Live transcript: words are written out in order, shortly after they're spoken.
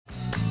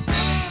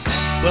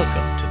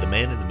Welcome to the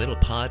Man in the Middle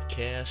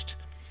podcast,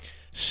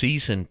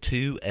 Season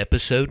 2,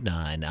 Episode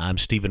 9. I'm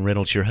Stephen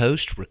Reynolds, your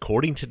host,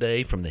 recording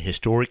today from the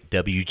historic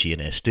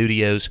WGNS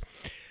studios,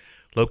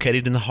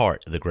 located in the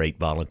heart of the great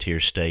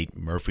volunteer state,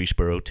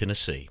 Murfreesboro,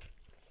 Tennessee.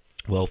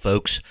 Well,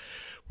 folks,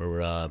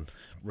 we're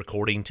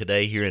recording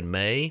today here in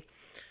May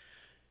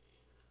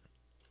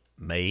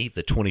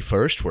the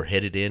 21st. We're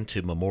headed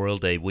into Memorial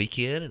Day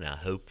weekend, and I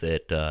hope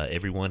that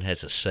everyone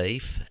has a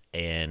safe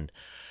and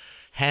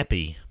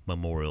happy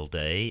Memorial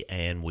Day,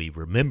 and we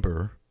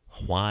remember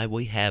why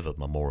we have a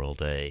Memorial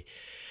Day.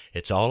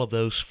 It's all of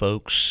those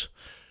folks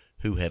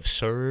who have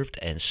served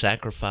and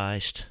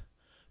sacrificed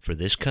for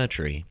this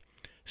country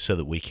so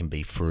that we can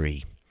be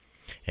free.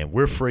 And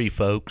we're free,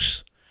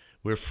 folks.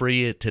 We're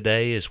free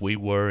today as we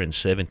were in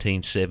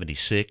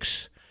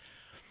 1776.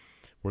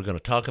 We're going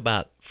to talk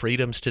about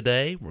freedoms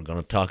today. We're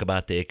going to talk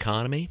about the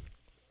economy.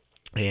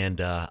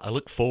 And I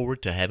look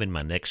forward to having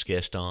my next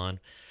guest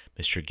on.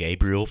 Mr.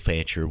 Gabriel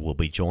Fancher will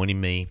be joining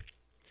me.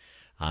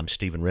 I'm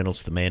Stephen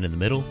Reynolds, the Man in the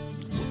Middle.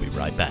 We'll be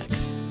right back.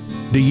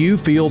 Do you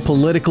feel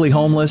politically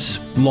homeless,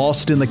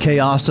 lost in the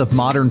chaos of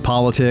modern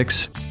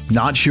politics,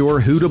 not sure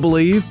who to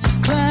believe?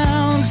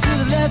 Clowns to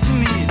the left of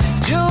me,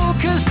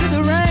 jokers to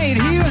the right.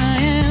 Here I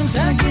am,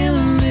 stuck in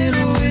the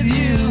middle with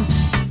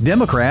you.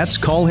 Democrats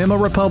call him a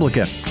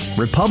Republican.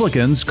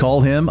 Republicans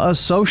call him a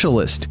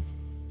socialist.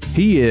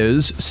 He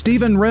is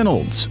Stephen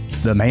Reynolds,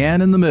 the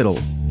Man in the Middle.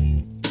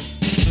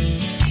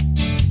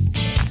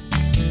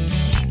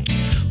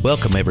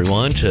 Welcome,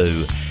 everyone, to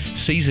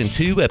Season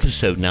 2,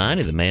 Episode 9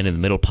 of the Man in the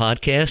Middle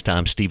podcast.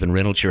 I'm Stephen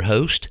Reynolds, your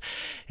host.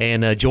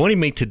 And joining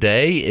me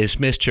today is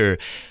Mr.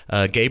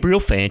 Gabriel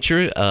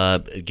Fancher.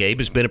 Gabe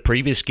has been a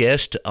previous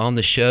guest on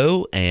the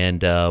show,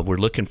 and we're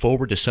looking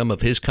forward to some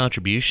of his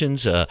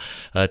contributions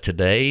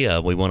today.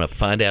 We want to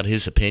find out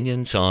his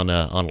opinions on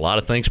a lot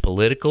of things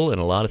political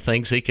and a lot of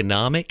things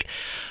economic.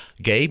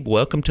 Gabe,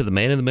 welcome to the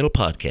Man in the Middle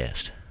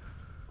podcast.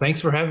 Thanks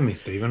for having me,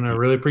 Stephen. I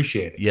really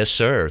appreciate it. Yes,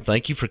 sir.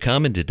 Thank you for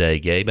coming today,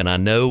 Gabe. And I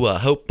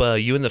hope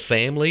you and the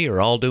family are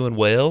all doing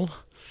well.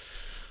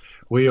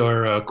 We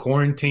are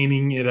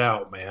quarantining it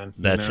out, man.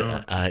 That's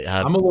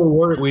I'm a little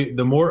worried.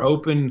 The more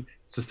open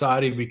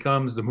society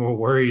becomes, the more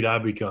worried I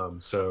become.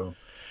 So,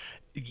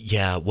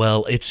 yeah.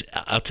 Well,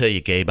 I'll tell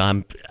you, Gabe.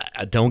 I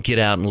don't get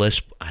out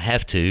unless I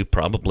have to.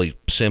 Probably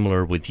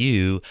similar with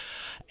you,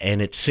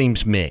 and it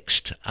seems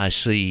mixed. I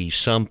see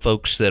some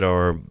folks that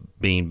are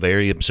being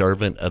very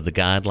observant of the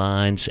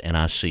guidelines, and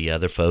I see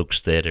other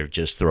folks that are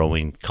just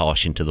throwing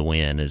caution to the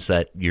wind. Is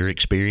that your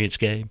experience,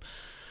 Gabe?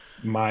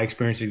 My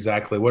experience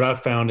exactly. What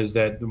I've found is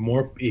that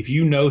if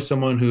you know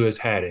someone who has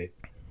had it,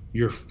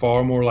 you're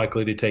far more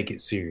likely to take it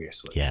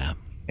seriously. Yeah.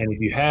 And if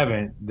you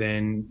haven't,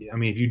 then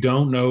if you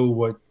don't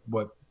know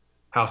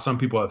how some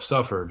people have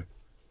suffered,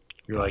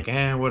 you're like,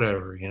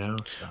 whatever,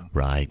 So.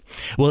 Right.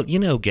 Well,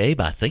 Gabe,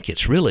 I think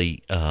it's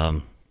really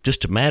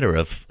just a matter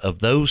of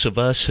those of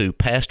us who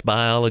passed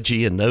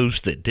biology and those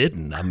that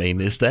didn't.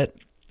 Is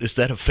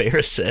that a fair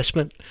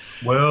assessment?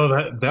 Well,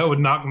 that would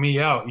knock me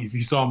out if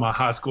you saw my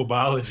high school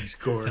biology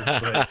scores.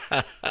 But.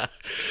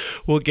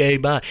 Well,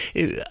 Gabe,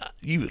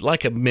 you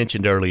like I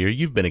mentioned earlier,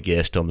 you've been a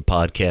guest on the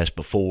podcast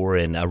before,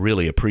 and I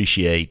really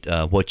appreciate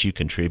what you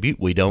contribute.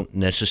 We don't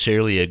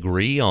necessarily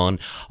agree on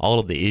all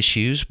of the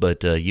issues,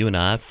 but you and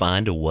I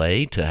find a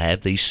way to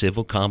have these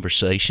civil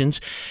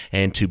conversations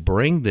and to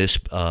bring this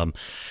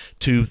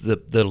to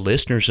the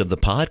listeners of the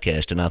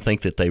podcast, and I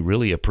think that they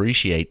really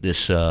appreciate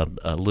this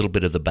a little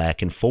bit of the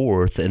back and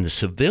forth and the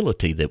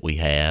civility that we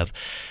have.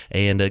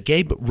 And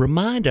Gabe,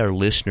 remind our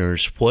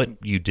listeners what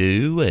you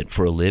do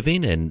for a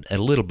living and a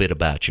little bit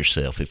about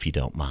yourself, if you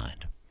don't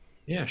mind.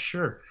 Yeah,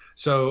 sure.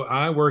 So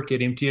I work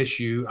at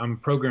MTSU. I'm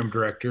program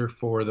director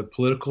for the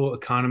Political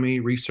Economy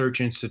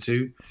Research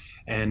Institute,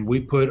 and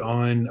we put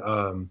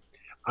on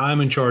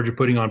I'm in charge of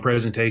putting on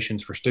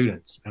presentations for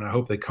students, and I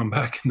hope they come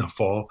back in the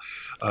fall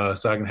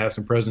so I can have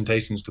some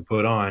presentations to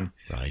put on.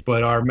 Right.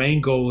 But our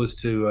main goal is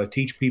to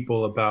teach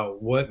people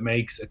about what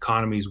makes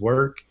economies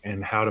work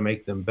and how to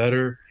make them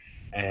better.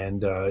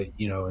 And,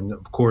 and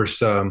of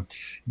course,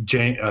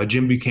 James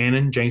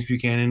Buchanan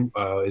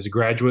is a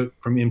graduate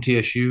from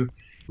MTSU. He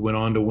went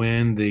on to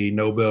win the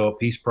Nobel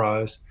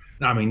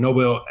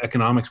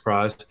Economics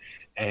Prize.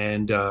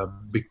 And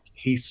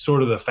he's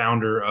sort of the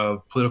founder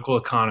of political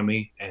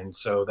economy, and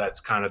so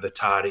that's kind of the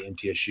tie to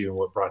MTSU and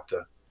what brought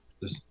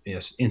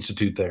this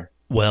institute there.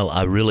 Well,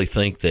 I really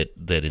think that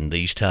in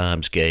these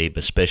times, Gabe,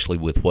 especially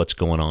with what's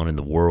going on in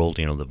the world,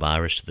 the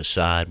virus to the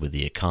side, with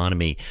the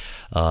economy,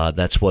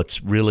 that's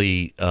what's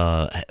really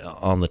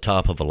on the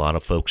top of a lot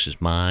of folks'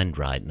 mind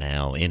right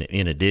now,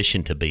 in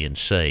addition to being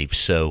safe.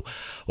 So,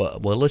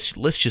 well,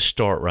 let's just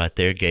start right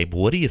there, Gabe.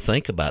 What do you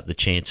think about the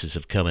chances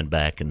of coming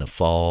back in the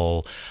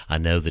fall? I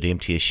know that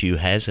MTSU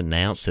has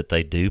announced that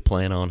they do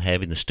plan on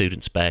having the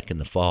students back in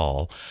the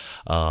fall,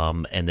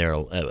 and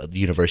the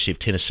University of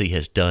Tennessee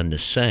has done the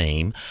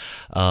same.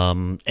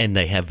 And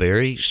they have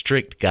very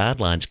strict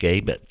guidelines,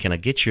 Gabe. But can I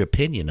get your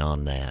opinion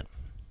on that?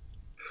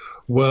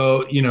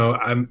 Well,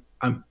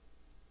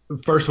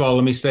 first of all,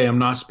 let me say I'm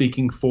not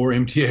speaking for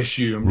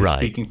MTSU. I'm just Right,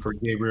 speaking for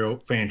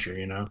Gabriel Fancher,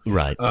 you know.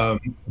 right.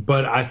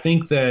 But I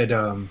think that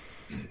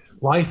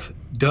life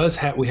does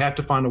have, we have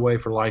to find a way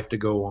for life to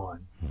go on,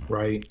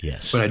 right? But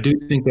Yes. I do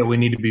think that we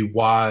need to be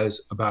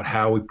wise about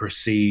how we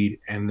proceed.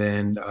 And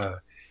then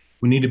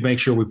we need to make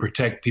sure we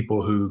protect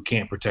people who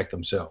can't protect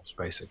themselves,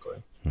 basically.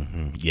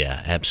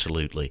 Yeah,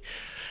 absolutely.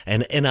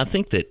 And I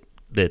think that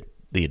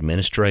the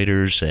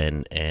administrators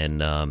and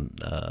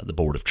the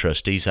board of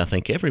trustees, I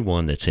think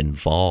everyone that's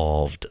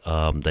involved,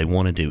 they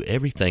want to do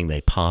everything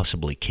they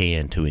possibly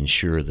can to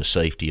ensure the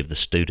safety of the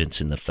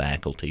students and the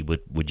faculty.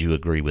 Would you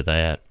agree with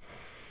that?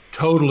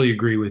 Totally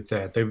agree with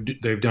that.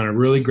 They've done a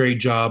really great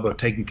job of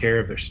taking care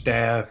of their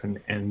staff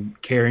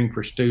and caring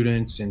for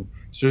students and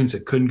students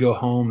that couldn't go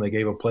home. They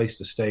gave a place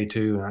to stay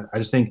to. And I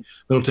just think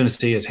Middle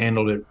Tennessee has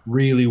handled it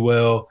really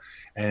well.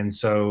 And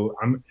so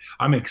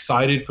I'm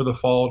excited for the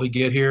fall to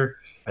get here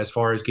as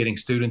far as getting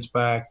students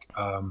back.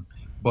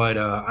 But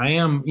I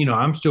am,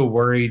 I'm still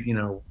worried.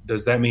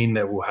 Does that mean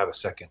that we'll have a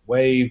second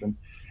wave?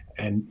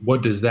 And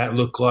what does that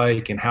look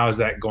like? And how is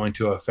that going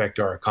to affect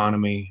our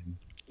economy?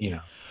 You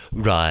know.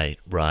 Right,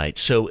 right.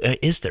 So,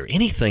 is there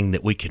anything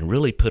that we can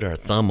really put our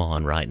thumb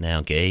on right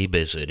now, Gabe?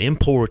 Is it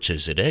imports?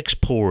 Is it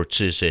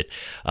exports? Is it?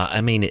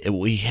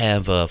 We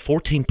have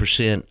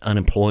 14%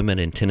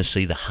 unemployment in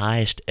Tennessee, the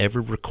highest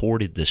ever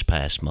recorded this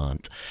past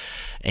month,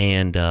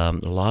 and a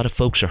lot of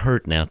folks are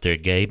hurting out there,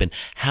 Gabe. And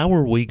how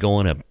are we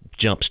going to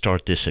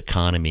jumpstart this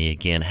economy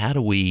again? How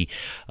do we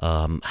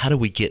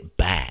get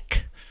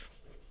back?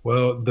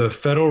 Well, the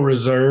Federal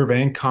Reserve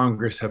and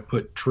Congress have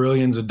put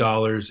trillions of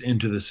dollars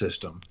into the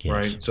system, Yes.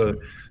 right?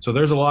 So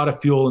there's a lot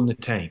of fuel in the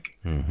tank.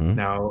 Mm-hmm.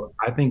 Now,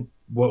 I think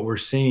what we're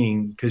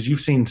seeing, because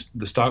you've seen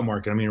the stock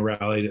market, it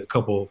rallied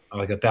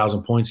like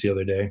 1,000 points the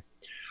other day.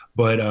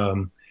 But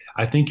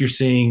I think you're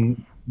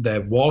seeing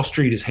that Wall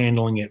Street is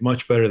handling it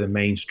much better than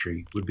Main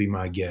Street, would be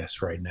my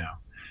guess right now.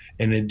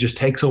 And it just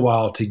takes a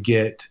while to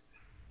get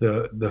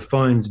the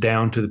funds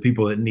down to the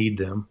people that need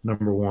them,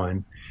 number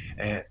one.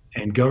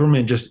 And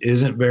government just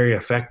isn't very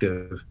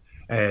effective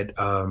at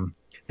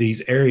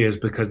these areas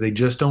because they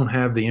just don't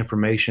have the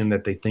information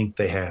that they think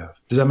they have.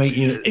 Does that make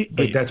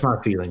that's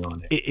my feeling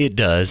on it. It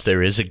does.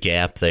 There is a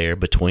gap there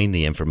between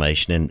the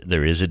information, and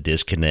there is a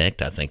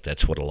disconnect. I think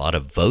that's what a lot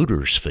of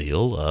voters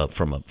feel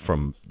from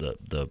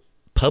the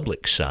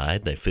public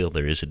side. They feel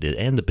there is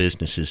and the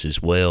businesses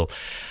as well.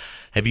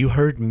 Have you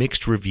heard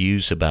mixed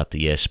reviews about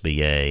the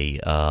SBA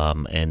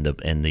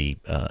and the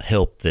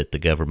help that the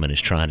government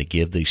is trying to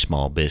give these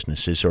small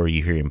businesses? Or are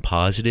you hearing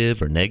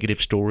positive or negative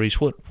stories?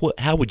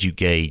 How would you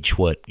gauge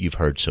what you've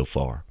heard so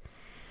far?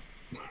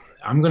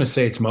 I'm going to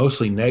say it's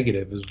mostly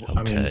negative.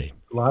 Okay.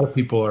 A lot of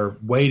people are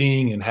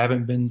waiting and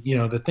haven't been.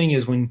 The thing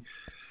is,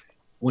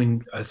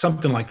 when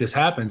something like this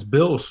happens,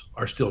 bills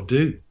are still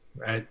due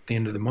at the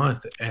end of the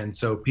month, and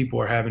so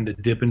people are having to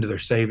dip into their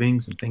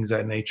savings and things of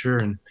that nature.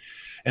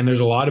 And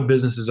there's a lot of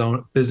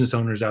business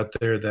owners out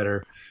there that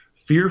are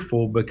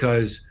fearful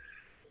because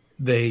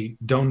they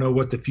don't know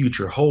what the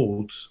future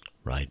holds.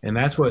 Right. And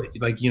that's what,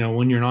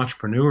 when you're an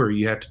entrepreneur,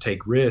 you have to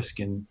take risk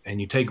and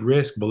you take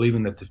risk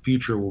believing that the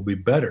future will be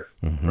better.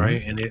 Mm-hmm.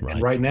 Right.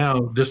 And right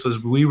now, just as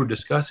we were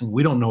discussing,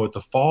 we don't know what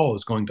the fall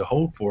is going to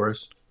hold for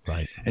us.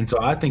 Right. And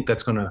so I think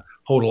that's going to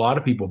hold a lot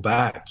of people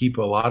back, keep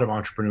a lot of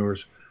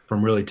entrepreneurs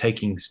from really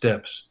taking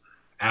steps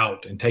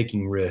out and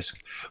taking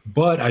risk.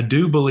 But I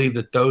do believe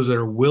that those that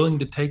are willing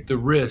to take the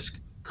risk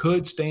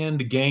could stand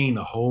to gain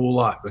a whole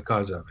lot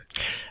because of it.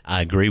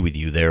 I agree with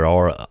you. There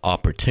are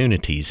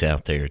opportunities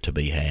out there to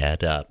be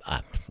had.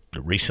 I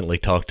recently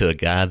talked to a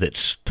guy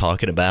that's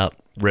talking about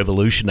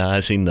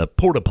revolutionizing the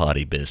porta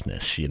potty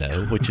business,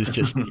 which is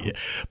just,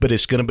 but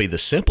it's going to be the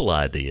simple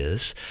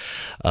ideas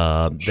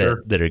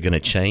Sure. that are going to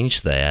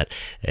change that.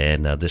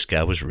 And this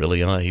guy was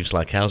really on. He was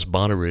like, "How's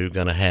Bonnaroo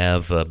going to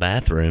have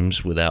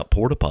bathrooms without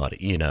porta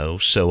potty?"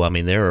 So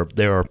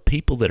there are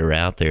people that are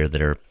out there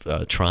that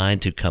are trying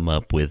to come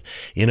up with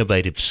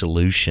innovative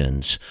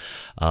solutions,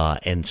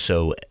 and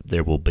so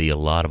there will be a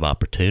lot of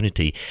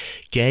opportunity.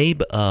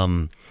 Gabe,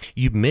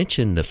 you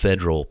mentioned the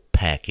federal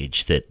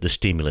package, that the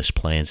stimulus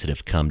plans that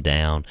have come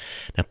down.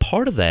 Now,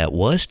 part of that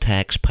was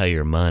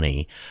taxpayer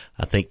money.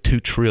 I think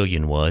 $2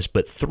 trillion was,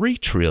 but $3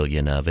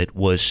 trillion of it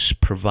was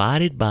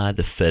provided by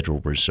the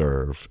Federal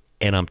Reserve.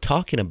 And I'm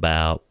talking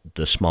about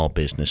the small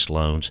business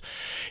loans.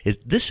 Is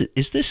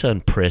this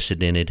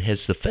unprecedented?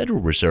 Has the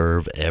Federal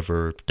Reserve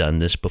ever done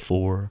this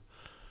before?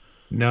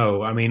 No,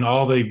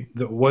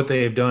 what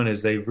they have done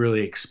is they've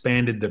really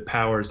expanded the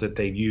powers that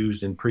they've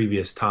used in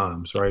previous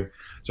times, right?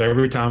 So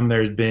every time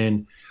there's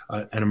been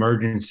an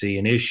emergency,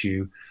 an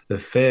issue, the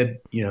Fed,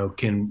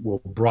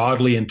 will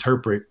broadly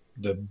interpret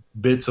the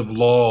bits of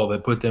law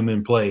that put them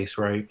in place,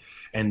 right?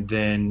 And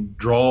then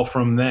draw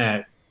from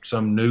that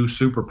some new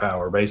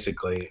superpower,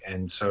 basically.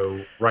 And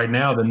so right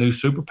now, the new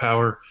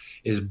superpower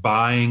is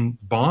buying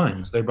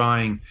bonds. They're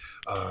buying,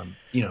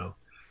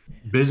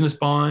 business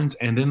bonds,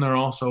 and then they're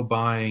also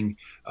buying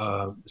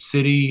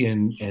city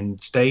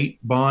and state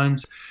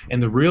bonds.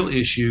 And the real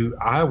issue,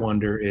 I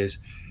wonder, is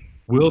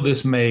will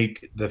this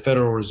make the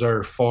Federal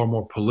Reserve far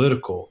more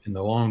political in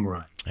the long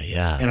run?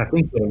 Yeah, And I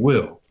think that it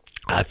will.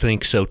 I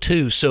think so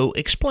too. So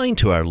explain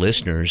to our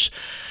listeners,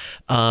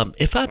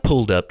 if I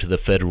pulled up to the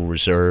Federal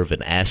Reserve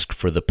and asked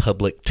for the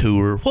public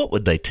tour, what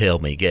would they tell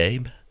me,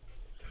 Gabe?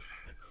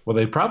 Well,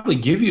 they probably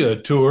give you a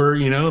tour.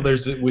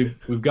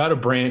 We've got a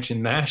branch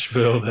in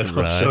Nashville that'll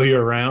Right. show you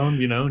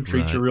around, and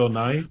treat Right. you real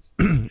nice.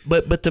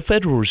 But the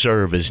Federal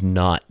Reserve is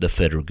not the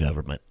federal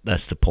government.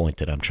 That's the point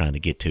that I'm trying to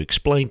get to.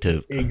 Explain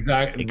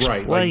Exactly right.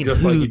 explain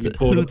Just who if you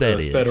pulled who up that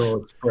the is.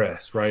 Federal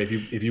Express, right?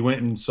 If you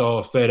went and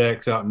saw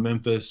FedEx out in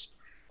Memphis,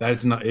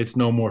 it's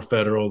no more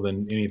federal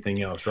than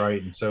anything else,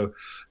 right? And so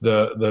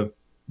the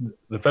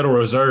Federal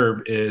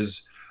Reserve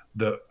is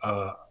the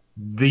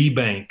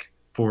bank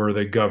for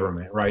the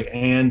government, right?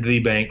 And the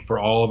bank for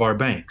all of our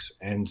banks.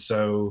 And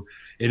so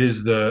it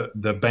is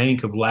the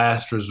bank of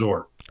last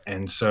resort.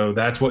 And so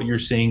that's what you're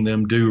seeing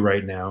them do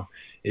right now,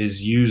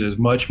 is use as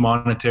much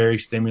monetary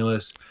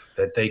stimulus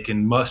that they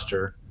can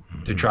muster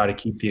to try to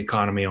keep the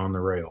economy on the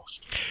rails.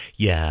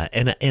 Yeah,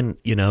 and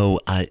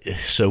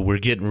so we're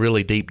getting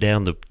really deep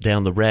down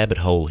the rabbit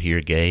hole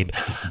here, Gabe.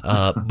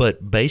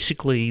 But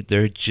basically,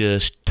 they're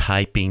just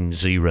typing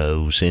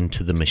zeros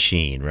into the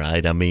machine,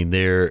 right? I mean,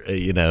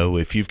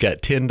 if you've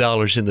got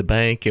 $10 in the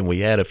bank and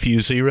we add a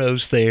few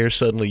zeros there,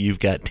 suddenly you've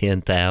got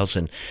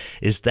 10,000.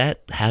 Is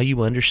that how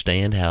you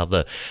understand how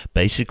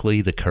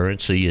basically the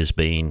currency is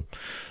being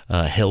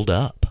held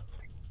up?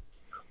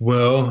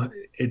 Well,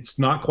 it's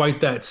not quite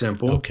that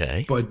simple.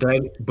 Okay. But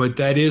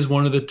that is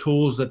one of the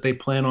tools that they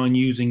plan on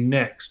using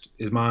next,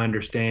 is my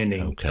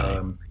understanding. Okay.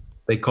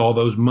 They call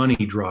those money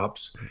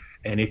drops.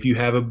 And if you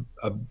have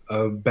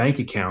a bank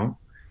account,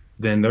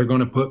 then they're going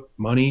to put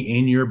money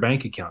in your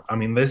bank account. I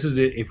mean, this is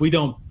it. If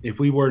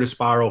we were to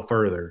spiral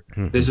further,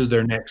 this is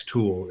their next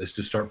tool, is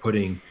to start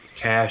putting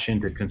cash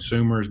into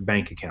consumers'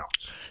 bank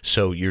accounts.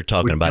 So you're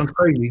talking about sounds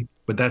crazy,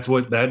 but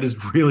that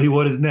is really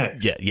what is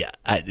next. Yeah.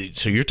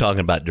 So you're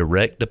talking about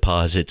direct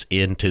deposits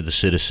into the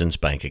citizens'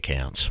 bank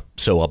accounts.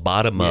 So a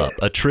bottom up,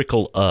 a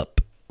trickle up,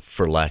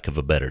 for lack of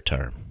a better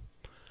term.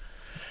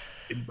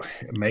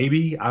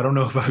 Maybe. I don't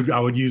know if I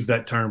would use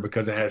that term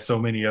because it has so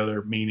many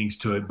other meanings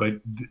to it. But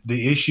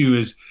the issue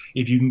is,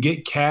 if you can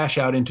get cash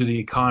out into the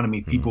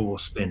economy, people will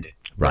spend it.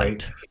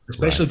 Right.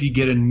 Especially if you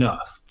get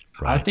enough.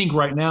 Right. I think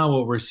right now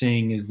what we're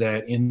seeing is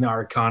that in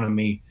our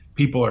economy,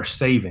 people are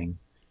saving.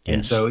 Yes.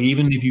 And so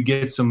even if you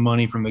get some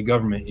money from the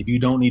government, if you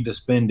don't need to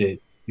spend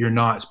it, you're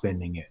not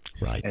spending it.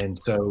 Right. And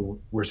so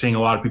we're seeing a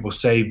lot of people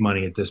save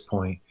money at this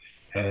point.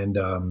 And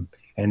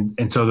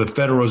so the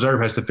Federal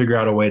Reserve has to figure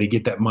out a way to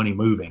get that money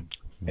moving.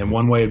 And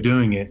one way of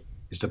doing it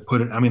is to put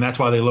it, I mean, that's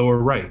why they lower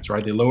rates,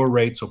 right? They lower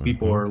rates so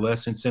people are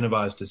less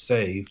incentivized to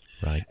save.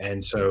 Right.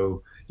 And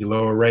so you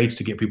lower rates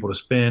to get people to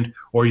spend,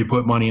 or you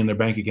put money in their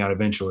bank account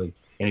eventually.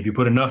 And if you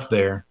put enough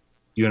there,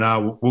 you and I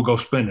will go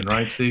spending,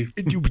 right, Steve?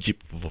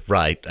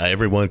 Right.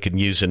 Everyone can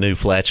use a new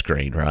flat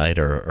screen, right?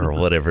 Or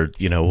whatever,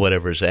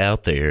 whatever's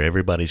out there.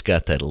 Everybody's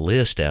got that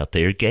list out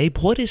there. Gabe,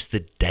 what is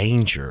the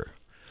danger?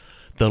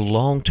 The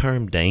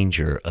long-term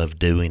danger of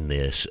doing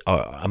this?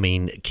 I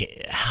mean,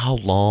 how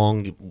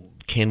long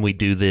can we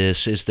do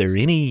this? Is there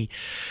any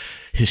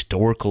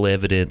historical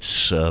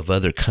evidence of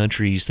other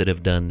countries that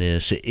have done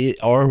this?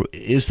 Or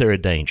is there a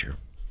danger?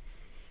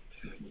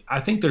 I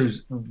think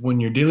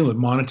when you're dealing with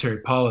monetary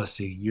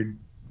policy,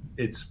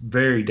 it's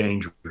very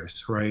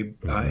dangerous, right?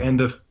 And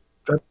the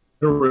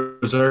Federal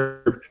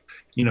Reserve,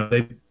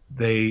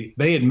 they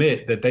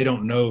admit that they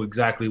don't know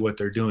exactly what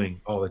they're doing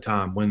all the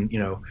time. When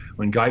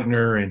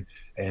Geithner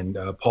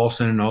and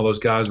Paulson and all those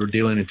guys were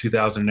dealing in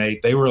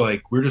 2008, they were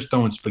like, we're just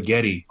throwing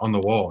spaghetti on the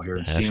wall here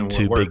and That's seeing what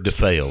too works. big to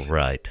fail,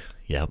 right?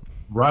 Yep.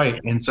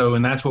 Right. And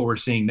that's what we're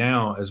seeing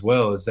now as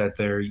well, is that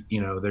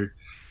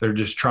they're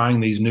just trying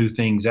these new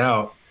things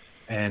out.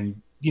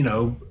 And,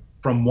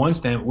 from one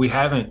standpoint, we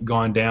haven't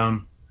gone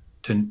down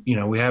to,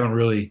 we haven't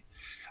really,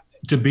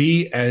 to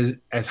be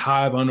as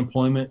high of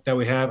unemployment that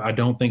we have. I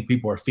don't think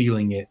people are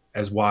feeling it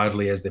as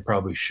widely as they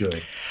probably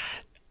should.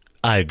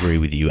 I agree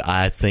with you.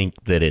 I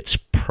think that it's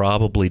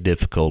probably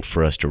difficult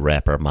for us to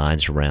wrap our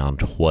minds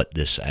around what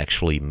this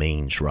actually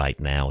means right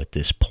now at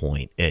this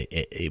point.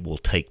 It will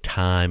take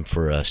time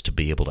for us to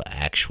be able to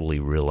actually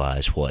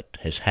realize what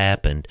has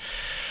happened.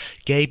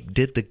 Gabe,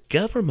 did the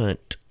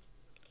government,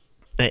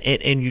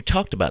 and you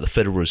talked about the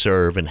Federal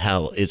Reserve and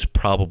how it's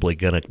probably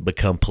going to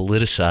become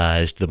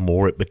politicized the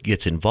more it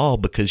gets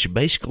involved, because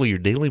you're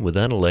dealing with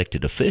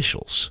unelected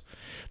officials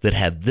that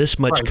have this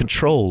much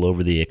control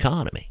over the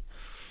economy.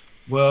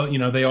 Well,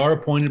 they are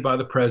appointed by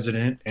the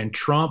president, and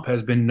Trump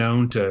has been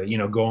known to,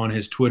 go on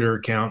his Twitter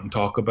account and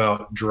talk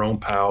about Jerome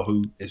Powell,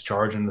 who is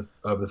charging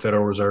of the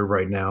Federal Reserve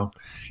right now.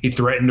 He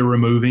threatened to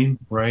remove him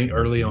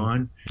early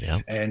on. Yeah.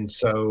 And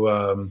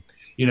so,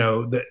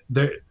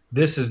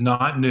 this is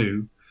not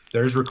new.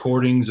 There's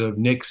recordings of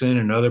Nixon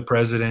and other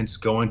presidents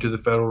going to the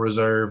Federal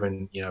Reserve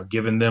and,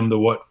 giving them the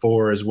what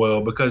for as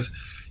well, because,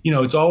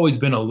 it's always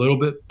been a little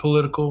bit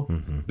political,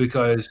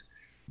 because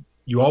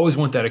you always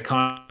want that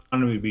economy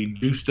economy be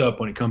juiced up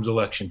when it comes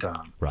election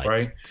time, Right.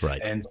 right?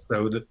 Right. And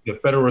so the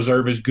Federal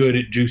Reserve is good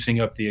at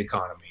juicing up the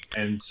economy.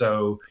 And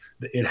so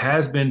it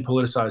has been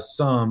politicized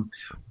some,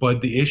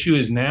 but the issue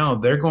is now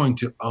they're going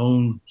to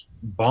own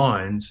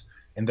bonds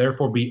and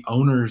therefore be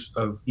owners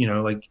of,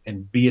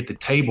 and be at the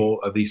table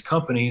of these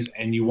companies.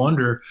 And you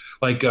wonder,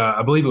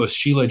 I believe it was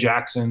Sheila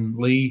Jackson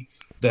Lee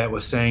that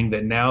was saying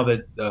that now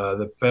that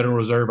the Federal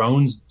Reserve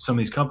owns some of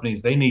these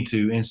companies, they need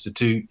to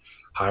institute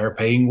higher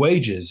paying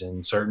wages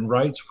and certain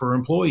rights for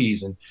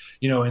employees.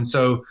 And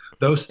so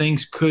those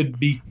things could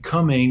be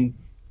coming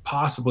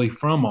possibly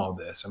from all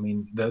this. I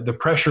mean, the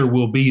pressure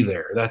will be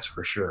there. That's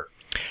for sure.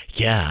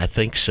 Yeah, I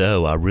think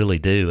so. I really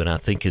do. And I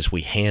think as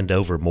we hand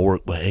over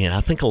more, and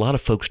I think a lot of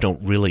folks don't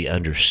really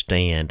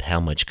understand how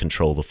much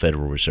control the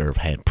Federal Reserve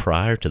had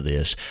prior to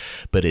this.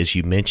 But as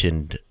you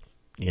mentioned,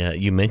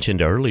 you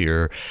mentioned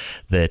earlier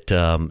that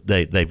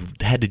they've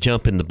had to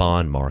jump in the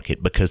bond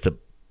market because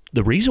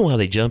the reason why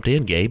they jumped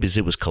in, Gabe, is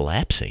it was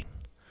collapsing.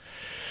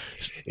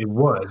 It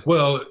was.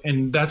 Well,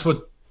 and that's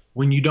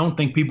when you don't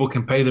think people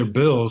can pay their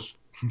bills,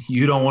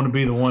 you don't want to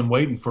be the one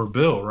waiting for a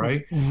bill,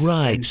 right?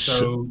 Right. And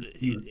so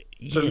yes.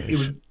 it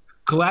was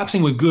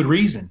collapsing with good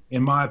reason,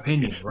 in my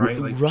opinion, right?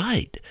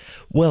 Right.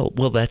 Well,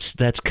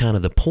 that's kind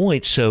of the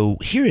point. So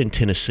here in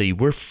Tennessee,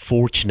 we're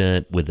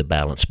fortunate with the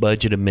balanced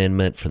budget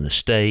amendment from the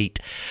state,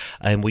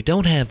 and we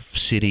don't have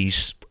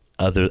cities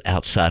other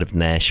outside of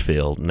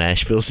Nashville.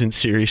 Nashville's in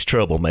serious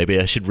trouble. Maybe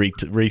I should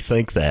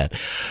rethink that.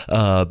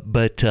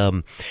 But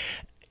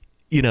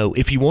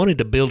if you wanted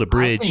to build a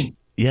bridge,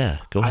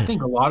 go ahead. I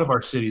think a lot of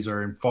our cities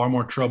are in far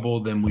more trouble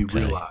than we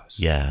realize.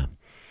 Yeah.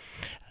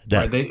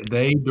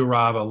 They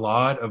derive a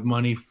lot of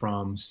money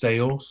from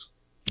sales,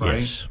 right?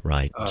 Yes,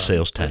 right.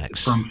 Sales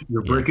tax. From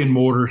your brick and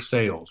mortar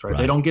sales, right? Right.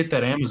 They don't get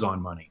that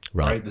Amazon money,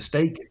 right? The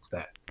state gets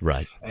that.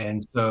 Right.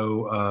 And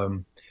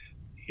so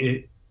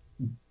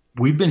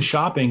we've been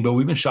shopping, but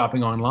we've been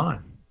shopping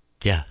online.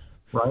 Yeah.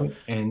 Right.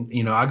 And,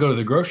 I go to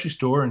the grocery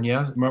store and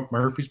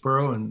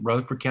Murfreesboro and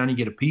Rutherford County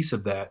get a piece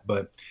of that,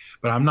 but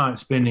I'm not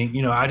spending,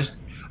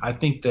 I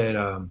think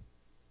that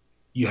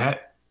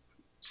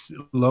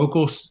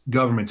local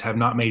governments have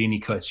not made any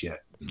cuts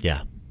yet.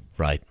 Yeah.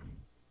 Right.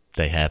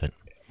 They haven't.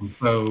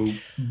 So,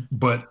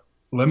 but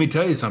let me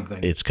tell you something.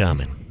 It's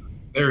coming.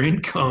 Their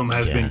income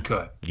has been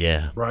cut.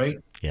 Yeah. Right.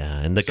 Yeah.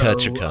 And the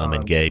cuts are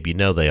coming, Gabe.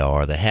 They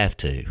are. They have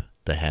to.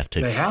 They have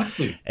to.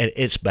 And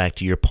it's back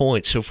to your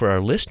point. So for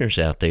our listeners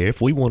out there,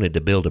 if we wanted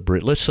to build a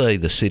bridge, let's say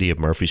the city of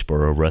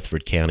Murfreesboro,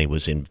 Rutherford County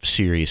was in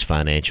serious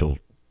financial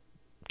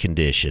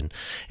condition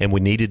and we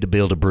needed to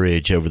build a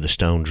bridge over the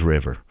Stones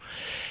River.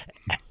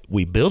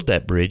 We build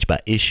that bridge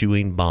by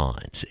issuing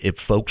bonds. If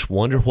folks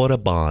wonder what a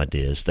bond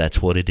is, that's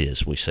what it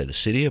is. We say the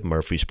city of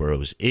Murfreesboro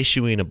is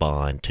issuing a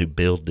bond to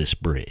build this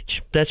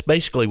bridge. That's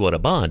basically what a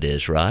bond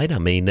is, right? I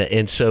mean,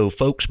 and so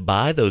folks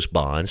buy those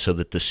bonds so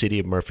that the city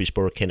of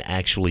Murfreesboro can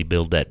actually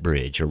build that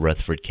bridge, or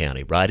Rutherford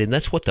County, right? And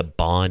that's what the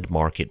bond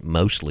market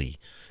mostly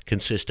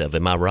consists of.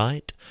 Am I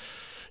right?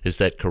 Is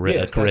that correct?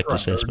 Yes, a correct right.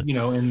 assessment?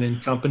 And then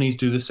companies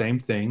do the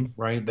same thing,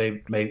 right?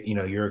 They may,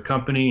 you're a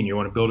company and you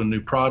want to build a new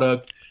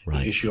product.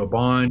 Right. You issue a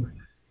bond,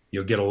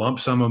 you'll get a lump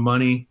sum of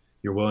money.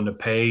 You're willing to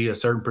pay a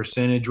certain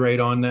percentage rate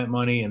on that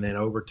money, and then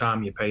over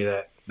time you pay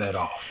that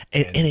off.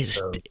 And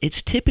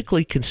it's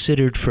typically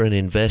considered for an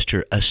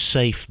investor a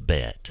safe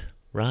bet,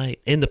 right?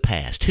 In the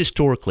past,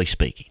 historically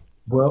speaking.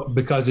 Well,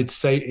 because it's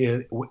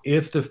safe.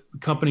 If the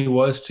company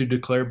was to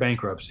declare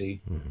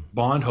bankruptcy,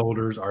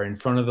 bondholders are in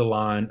front of the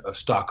line of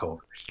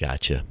stockholders.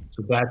 Gotcha.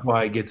 So that's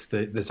why it gets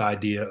this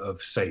idea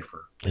of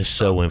safer. It's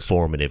so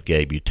informative,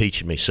 Gabe. You're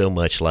teaching me so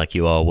much, like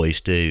you always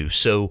do.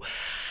 So,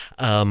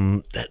 I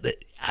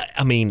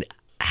mean,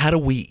 how do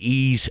we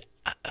ease?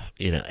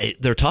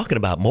 They're talking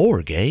about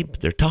more, Gabe.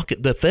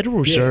 The Federal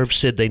Reserve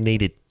said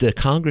the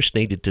Congress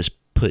needed to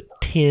put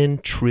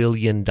 $10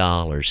 trillion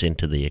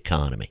into the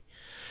economy.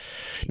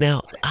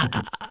 Now,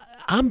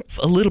 I'm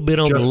a little bit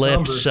on the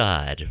left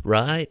side,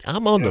 right?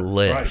 I'm on the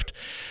left.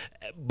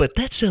 Right. But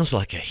that sounds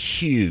like a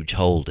huge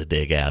hole to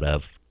dig out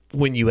of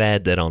when you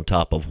add that on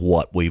top of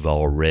what we've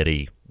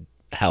already,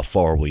 how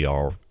far we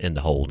are in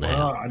the hole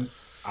now. Well,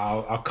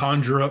 I'll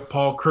conjure up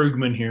Paul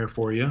Krugman here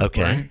for you.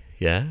 Okay, right?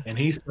 Yeah. And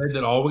he said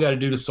that all we got to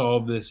do to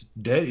solve this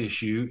debt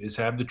issue is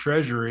have the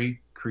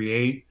Treasury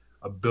create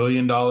 $1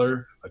 billion,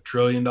 $1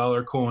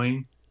 trillion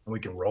coin, and we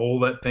can roll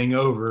that thing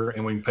over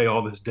and we can pay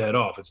all this debt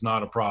off. It's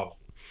not a problem.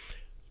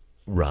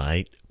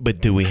 Right. But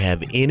do we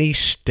have any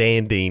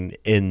standing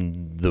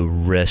in the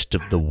rest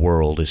of the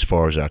world as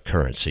far as our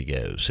currency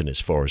goes? And as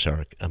far as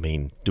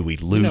do we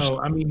lose?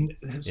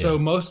 So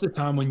most of the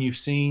time when you've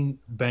seen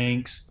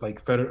banks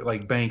like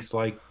banks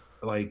like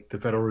the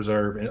Federal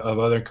Reserve of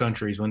other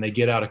countries, when they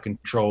get out of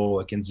control,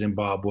 like in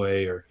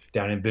Zimbabwe or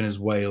down in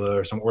Venezuela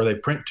or somewhere, where they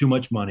print too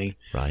much money,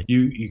 right?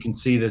 You can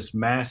see this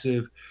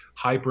massive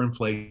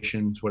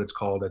hyperinflation is what it's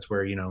called. That's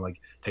where, it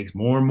takes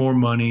more and more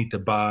money to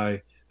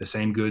buy the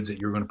same goods that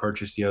you're going to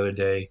purchase the other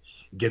day.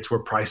 It gets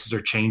where prices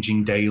are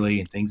changing daily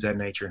and things of that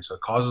nature. And so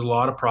it causes a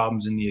lot of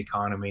problems in the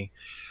economy.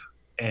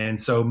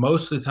 And so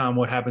most of the time,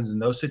 what happens in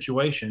those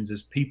situations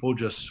is people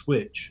just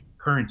switch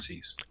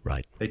currencies.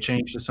 Right. They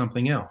change to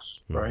something else,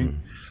 right?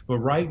 But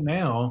right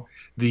now,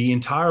 the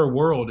entire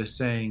world is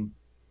saying,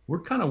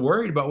 we're kind of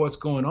worried about what's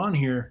going on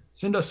here.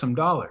 Send us some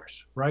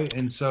dollars, right?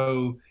 And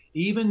so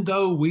even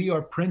though we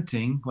are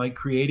printing, like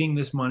creating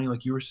this money,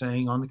 like you were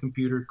saying on the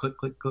computer, click,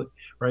 click, click,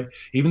 right?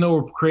 Even though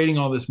we're creating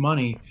all this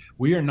money,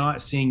 we are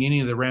not seeing any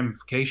of the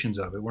ramifications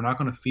of it. We're not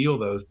going to feel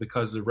those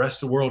because the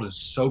rest of the world is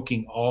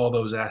soaking all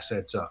those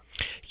assets up.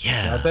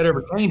 Yeah. Now, if that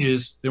ever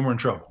changes, then we're in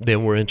trouble.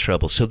 Then we're in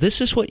trouble. So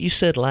this is what you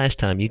said last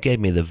time. You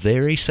gave me the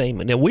very same.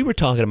 Now, we were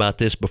talking about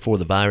this before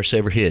the virus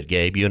ever hit,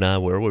 Gabe. You and I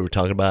were. We were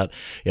talking about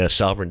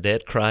sovereign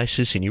debt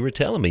crisis, and you were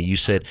telling me, you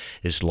said,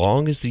 as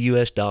long as the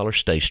U.S. dollar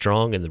stays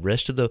strong and the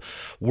rest of the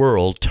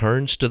world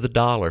turns to the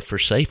dollar for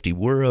safety,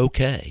 we're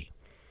okay.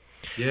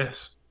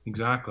 Yes,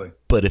 exactly.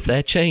 But if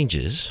that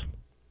changes...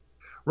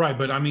 Right,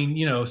 but I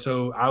mean,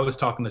 so I was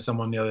talking to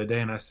someone the other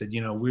day, and I said,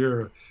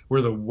 we're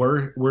the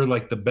worst, we're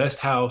like the best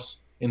house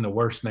in the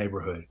worst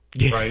neighborhood,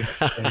 right?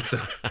 And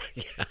so,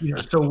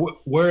 so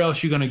where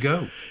else are you going to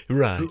go?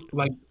 Right.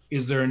 Like,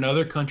 is there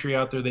another country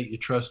out there that you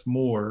trust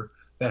more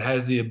that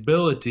has the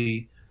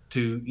ability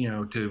to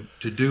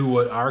do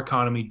what our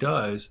economy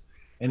does?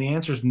 And the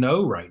answer is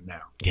no right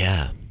now.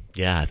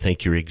 Yeah, I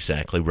think you're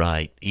exactly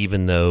right.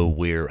 Even though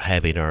we're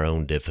having our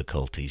own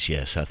difficulties,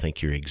 yes, I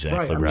think you're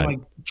exactly right.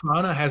 Like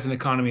China has an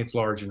economy that's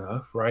large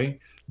enough, right?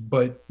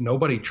 But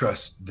nobody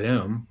trusts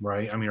them,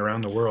 right? I mean,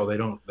 around the world,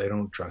 they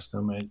don't trust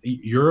them. And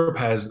Europe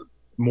has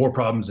more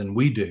problems than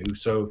we do,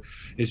 so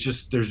there's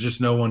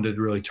just no one to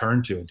really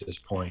turn to at this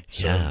point.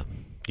 So.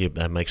 Yeah,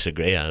 that makes a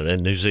great.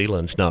 And New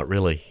Zealand's not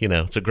really,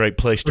 it's a great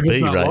place to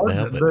be right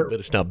now, but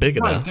it's not big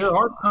enough. There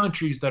are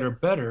countries that are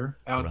better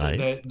out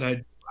there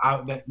that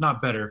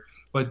not better,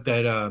 but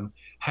that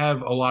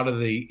have a lot of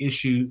the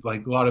issue,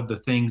 like a lot of the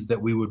things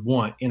that we would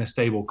want in a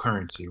stable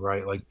currency,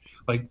 right? Like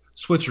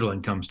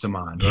Switzerland comes to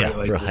mind,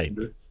 right? Yeah, right.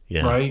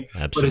 Yeah, right.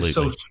 Absolutely. But it's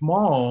so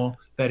small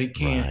that it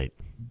can't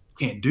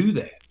do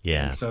that.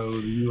 Yeah. And so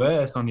the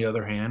U.S., on the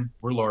other hand,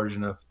 we're large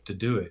enough to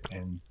do it,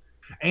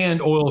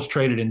 and oil's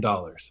traded in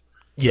dollars.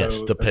 Yes,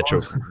 so the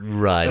petrol,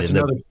 right. That's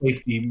another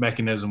safety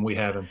mechanism we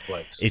have in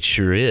place. It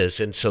sure is.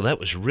 And so that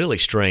was really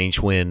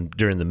strange when,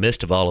 during the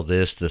midst of all of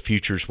this, the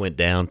futures went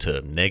down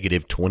to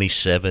negative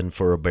 27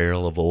 for a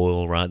barrel of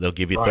oil, right? They'll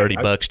give you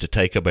 $30 to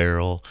take a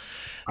barrel.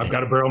 I've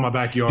got a barrel in my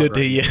backyard.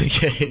 Do you?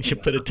 You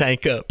put a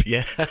tank up.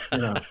 Yeah.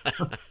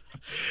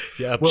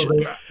 Yeah. Well,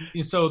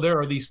 so there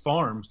are these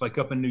farms, like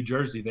up in New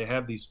Jersey, they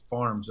have these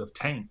farms of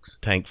tanks.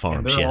 Tank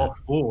farms, and they're all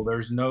full.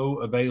 There's no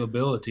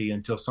availability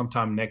until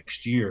sometime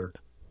next year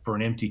for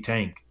an empty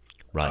tank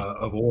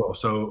of oil.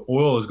 So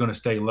oil is going to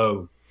stay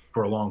low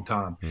for a long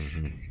time.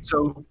 Mm-hmm.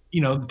 So,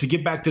 to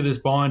get back to this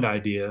bond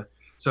idea,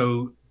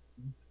 so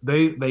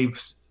they've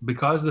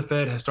because the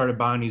Fed has started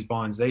buying these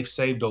bonds, they've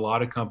saved a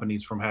lot of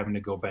companies from having to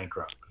go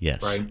bankrupt.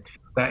 Yes. Right.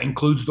 That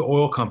includes the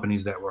oil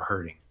companies that were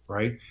hurting.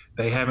 Right.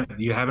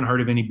 You haven't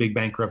heard of any big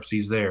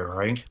bankruptcies there.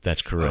 Right.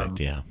 That's correct.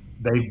 Yeah.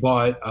 They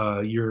bought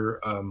your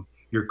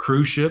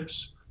cruise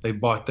ships. They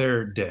bought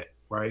their debt.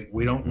 Right.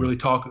 We don't really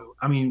talk.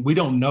 I mean, we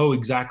don't know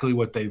exactly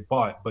what they've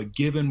bought, but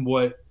given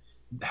what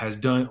has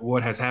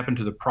happened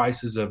to the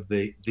prices of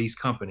these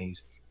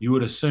companies, you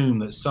would assume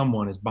that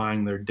someone is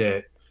buying their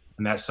debt,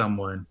 and that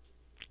someone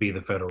be the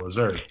Federal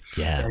Reserve.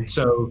 Yeah. And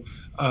so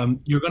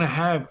you're going to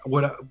have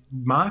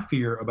my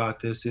fear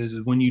about this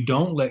is when you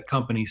don't let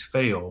companies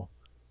fail,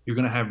 you're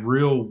going to have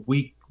real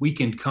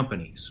weakened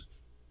companies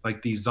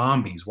like these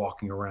zombies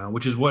walking around,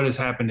 which is what has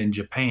happened in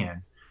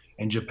Japan.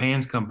 And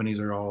Japan's companies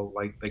are all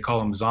like, they call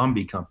them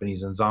zombie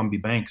companies and zombie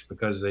banks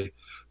because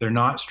they're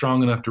not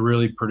strong enough to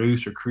really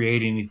produce or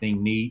create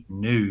anything neat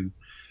and new,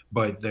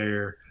 but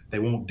they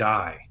won't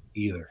die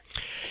either.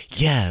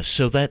 Yeah,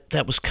 so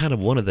that was kind of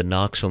one of the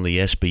knocks on the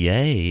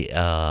SBA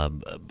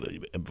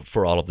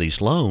for all of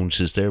these loans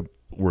is there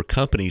were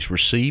companies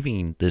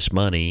receiving this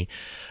money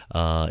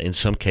in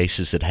some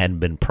cases that hadn't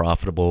been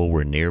profitable,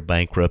 were near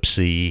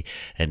bankruptcy,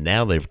 and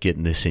now they're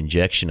getting this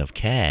injection of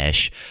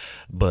cash.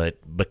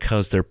 But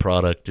because their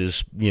product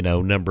is,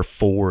 number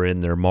 4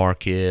 in their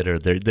market, or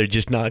they're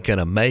just not going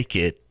to make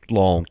it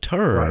long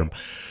term, right.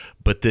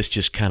 But this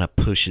just kind of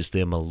pushes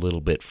them a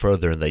little bit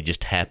further, and they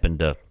just happen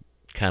to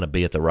kind of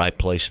be at the right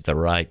place at the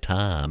right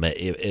time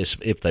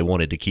if they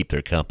wanted to keep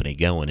their company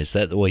going. Is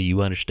that the way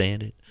you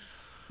understand it?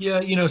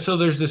 Yeah, so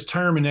there's this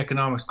term in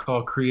economics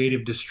called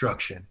creative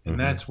destruction, and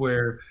that's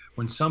where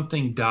when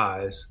something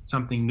dies,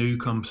 something new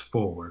comes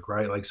forward,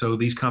 right? Like, so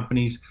these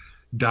companies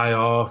die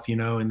off,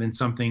 and then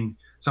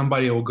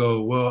somebody will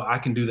go, well, I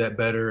can do that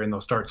better, and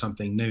they'll start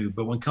something new.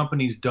 But when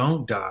companies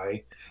don't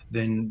die,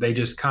 then they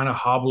just kind of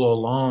hobble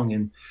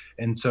along,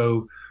 and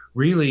so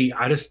really,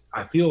 I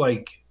feel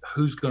like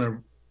who's going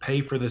to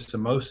pay for this the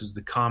most is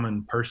the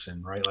common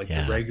person, right? Like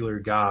the regular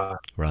guy,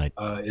 right?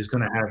 Is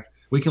going to have.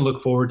 We can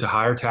look forward to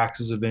higher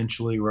taxes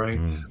eventually, right?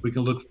 We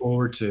can look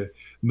forward to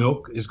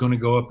milk is going to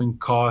go up in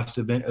cost.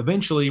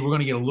 Eventually, we're going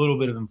to get a little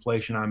bit of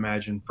inflation, I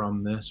imagine,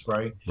 from this,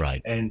 right?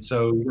 Right. And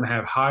so you're going to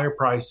have higher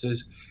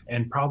prices,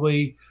 and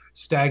probably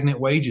stagnant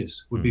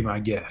wages would be my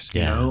guess,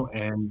 you Yeah. know,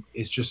 and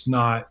it's just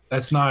not,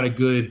 that's not a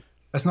good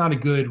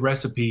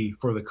recipe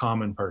for the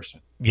common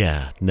person.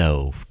 Yeah,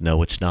 no,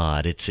 it's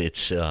not.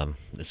 It's going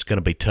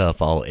to be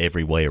tough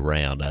every way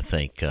around, I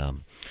think,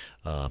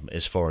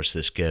 as far as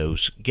this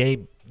goes.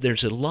 Gabe,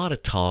 there's a lot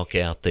of talk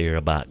out there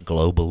about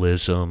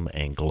globalism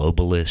and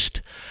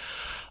globalist.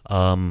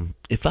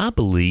 If I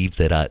believe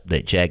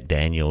that Jack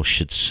Daniel's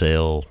should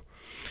sell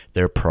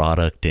their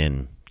product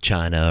in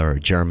China or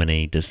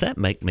Germany, does that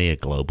make me a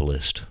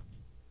globalist?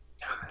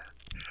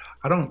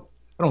 I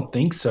don't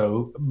think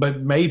so,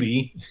 but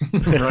maybe.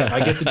 Right? I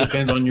guess it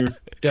depends on your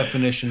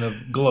definition of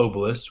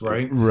globalist,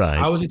 right? Right.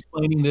 I was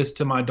explaining this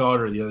to my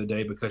daughter the other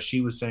day because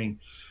she was saying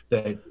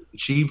that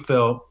she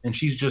felt, and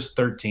she's just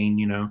 13,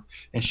 you know,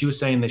 and she was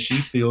saying that she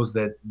feels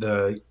that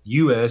the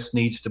U.S.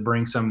 needs to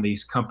bring some of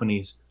these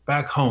companies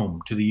back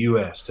home to the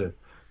U.S. to,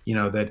 you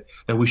know, that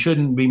we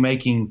shouldn't be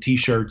making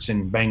T-shirts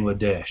in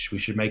Bangladesh. We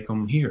should make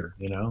them here,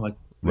 you know, like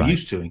we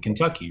used to in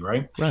Kentucky,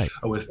 right? Right.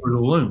 With Fruit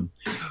of the Loom.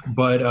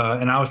 But,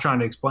 and I was trying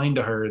to explain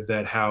to her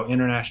that how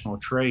international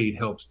trade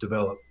helps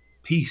develop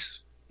peace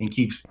and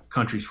keeps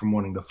countries from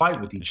wanting to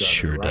fight with each other.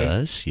 Sure right?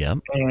 does. Yep.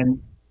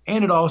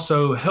 And it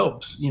also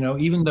helps, you know,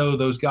 even though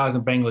those guys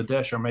in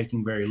Bangladesh are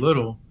making very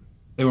little,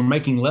 they were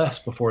making less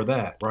before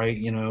that, right?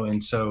 You know,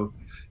 and so,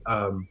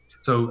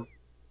 so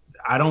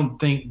I don't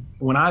think,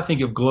 when I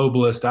think of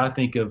globalist, I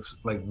think of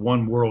like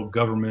one world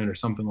government or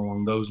something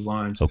along those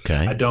lines.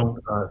 Okay. I don't,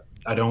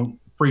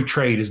 free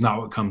trade is not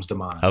what comes to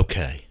mind.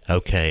 Okay.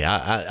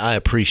 I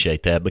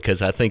appreciate that,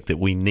 because I think that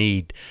we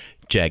need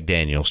Jack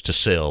Daniel's to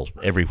sell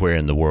everywhere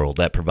in the world.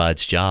 That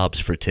provides jobs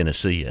for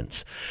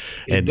Tennesseans.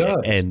 It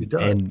does.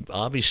 And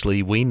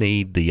obviously we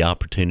need the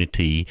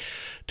opportunity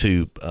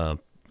to,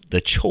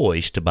 the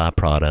choice to buy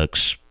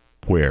products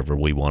wherever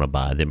we want to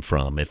buy them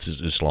from,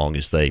 as long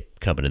as they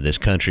come into this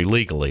country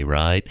legally,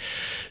 right?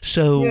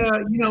 So yeah,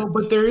 you know,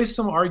 but there is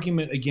some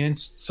argument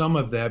against some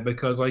of that,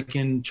 because like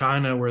in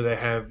China, where they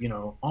have, you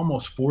know,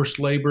 almost forced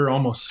labor,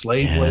 almost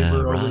slave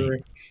labor over there.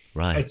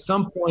 Right. At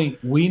some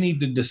point, we need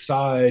to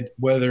decide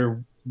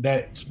whether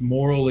that's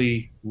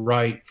morally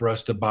right for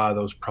us to buy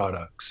those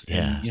products.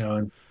 Yeah. And, you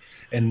know,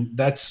 and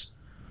that's,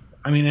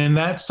 I mean, and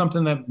that's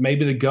something that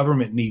maybe the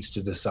government needs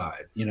to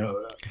decide, you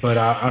know, but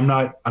I'm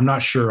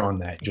not sure on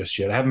that just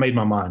yet. I haven't made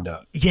my mind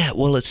up. Yeah,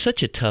 well, it's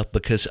such a tough,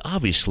 because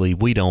obviously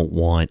we don't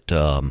want,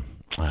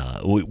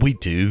 we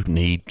do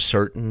need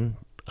certain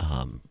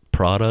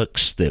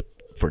products that,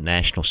 for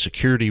national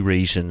security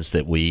reasons,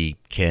 that we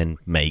can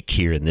make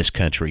here in this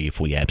country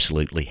if we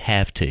absolutely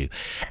have to.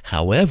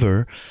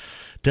 However,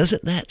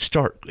 doesn't that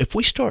start, if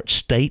we start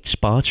state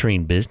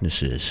sponsoring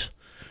businesses,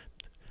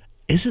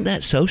 isn't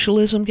that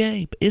socialism,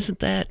 Gabe? Isn't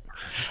that,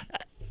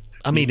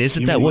 I mean,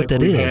 isn't that what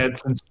that is? Had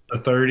since the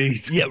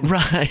 30s. Yeah,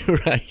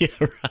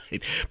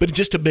 right. But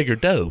just a bigger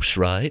dose,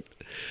 right?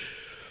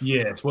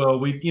 Yes. Well,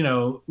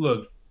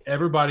 look,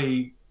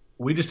 everybody,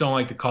 we just don't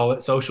like to call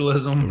it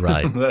socialism.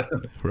 Right.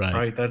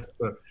 Right.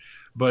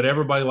 But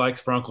everybody likes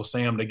for Uncle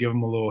Sam to give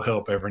them a little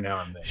help every now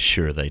and then.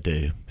 Sure they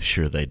do.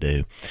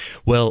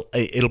 Well,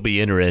 it'll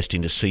be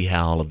interesting to see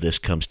how all of this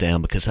comes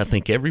down, because I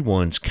think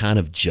everyone's kind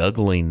of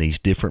juggling these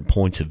different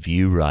points of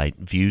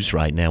views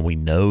right now. We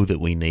know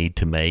that we need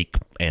to make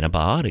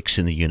antibiotics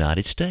in the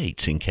United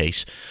States in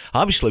case,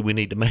 obviously we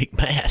need to make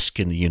masks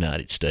in the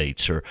United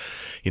States, or,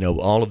 you know,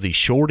 all of these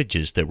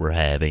shortages that we're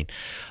having.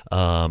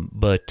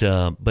 But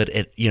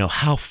you know,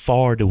 how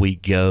far do we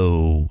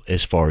go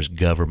as far as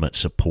government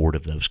support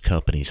of those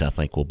companies, I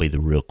think will be the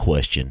real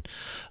question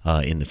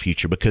in the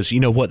future, because you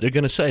know what they're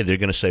going to say? They're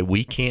going to say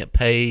we can't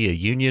pay a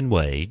union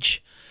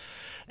wage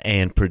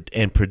and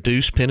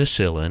produce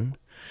penicillin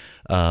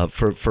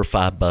for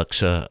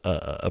 $5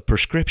 a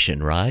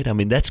prescription, right? I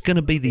mean, that's going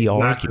to be the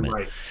argument.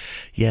 Right.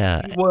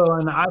 Yeah. Well,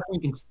 and I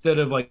think instead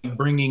of like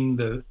bringing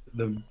the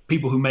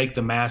people who make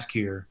the mask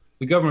here,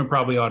 the government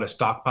probably ought to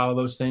stockpile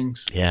those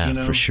things. Yeah, you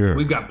know? For sure.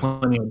 We've got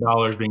plenty of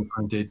dollars being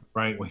printed,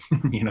 right?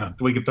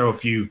 We could throw a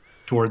few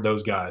toward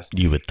those guys.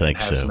 You would think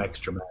have so. Some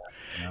extra masks.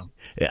 You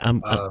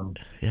know?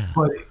 Yeah.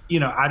 But you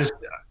know, I just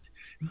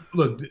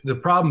look. The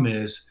problem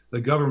is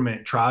the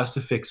government tries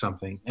to fix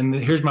something, and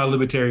here's my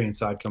libertarian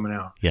side coming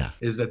out. Yeah.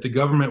 Is that the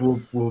government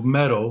will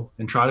meddle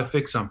and try to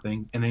fix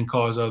something, and then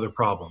cause other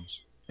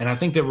problems. And I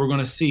think that we're going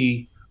to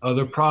see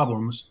other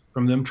problems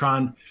from them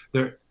trying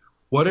their.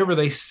 Whatever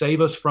they save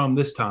us from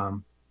this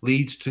time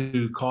leads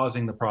to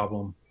causing the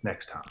problem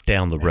next time.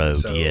 Down the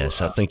road, so,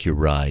 yes. I think you're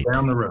right.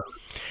 Down the road.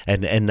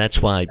 And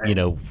that's why, you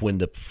know, when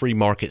the free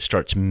market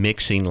starts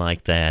mixing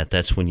like that,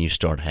 that's when you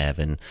start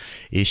having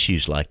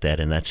issues like that.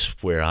 And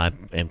that's where I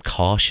am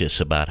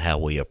cautious about how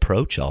we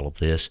approach all of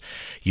this.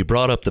 You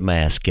brought up the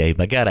mask,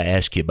 Gabe. I got to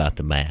ask you about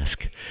the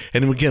mask.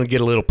 And we're going to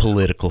get a little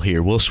political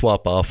here. We'll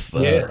swap off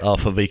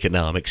of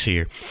economics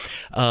here.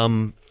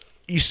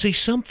 You see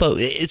some folks,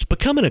 it's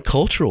becoming a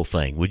cultural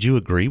thing. Would you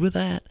agree with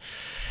that?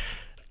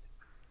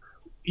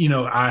 You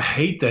know, I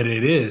hate that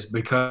it is,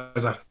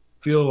 because I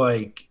feel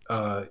like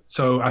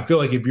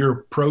if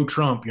you're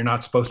pro-Trump, you're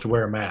not supposed to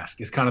wear a mask.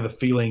 It's kind of the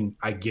feeling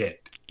I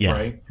get.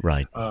 Yeah,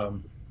 right.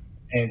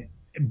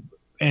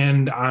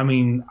 and I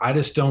mean, I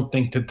just don't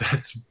think that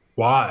that's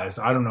wise.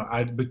 I don't know.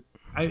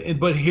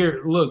 But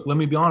here, look, let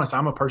me be honest.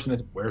 I'm a person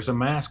that wears a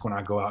mask when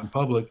I go out in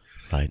public,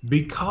 Right.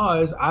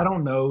 because I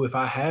don't know if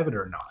I have it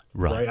or not.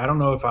 Right. I don't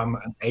know if I'm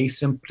an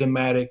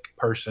asymptomatic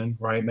person,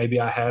 right? Maybe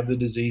I have the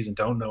disease and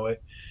don't know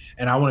it.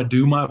 And I want to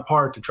do my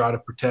part to try to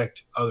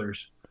protect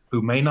others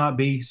who may not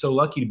be so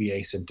lucky to be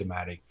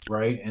asymptomatic,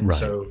 right? And Right.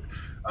 so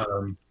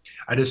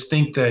I just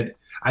think that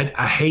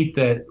I hate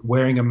that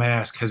wearing a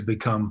mask has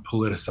become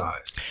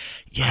politicized.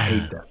 Yeah. I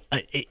hate that.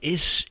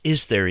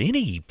 Is there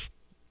any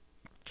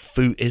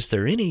is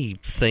there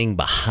anything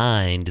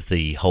behind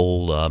the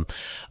whole, a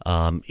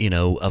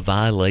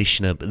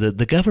violation of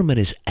the government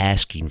is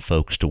asking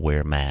folks to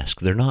wear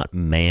masks. They're not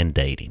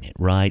mandating it,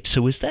 right?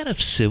 So is that a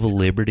civil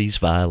liberties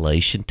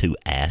violation to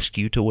ask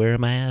you to wear a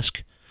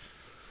mask?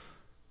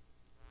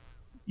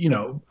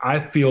 I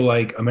feel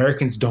like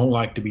Americans don't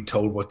like to be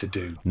told what to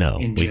do. No,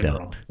 in we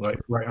general. don't.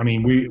 Right. I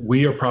mean,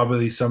 we are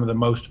probably some of the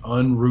most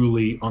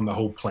unruly on the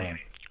whole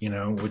planet,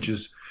 which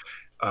is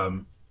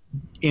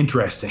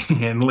interesting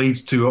and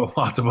leads to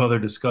lots of other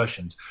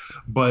discussions.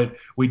 But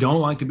we don't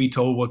like to be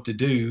told what to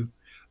do.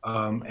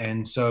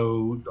 And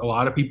so a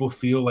lot of people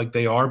feel like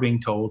they are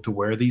being told to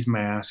wear these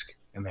masks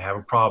and they have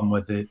a problem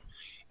with it.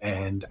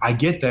 And I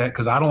get that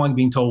because I don't like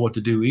being told what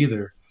to do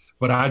either.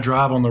 But I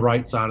drive on the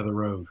right side of the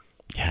road.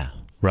 Yeah.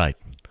 Right.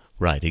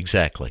 Right.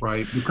 Exactly.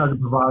 Right. Because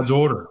it provides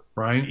order.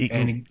 Right.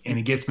 And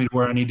it gets me to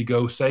where I need to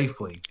go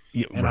safely.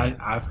 Yeah, and right.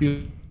 I feel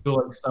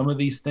like some of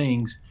these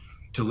things,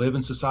 to live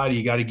in society,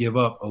 you got to give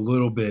up a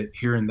little bit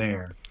here and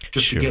there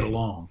just Sure. to get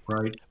along.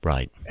 Right.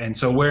 Right. And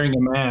so wearing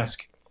a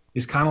mask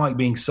is kind of like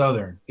being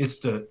Southern.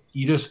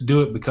 You just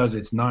do it because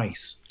it's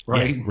nice.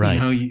 Right. Yeah,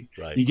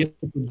 right. You get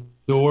to the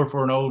door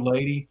for an old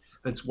lady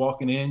that's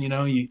walking in, you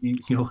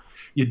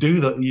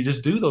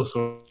just do those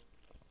sort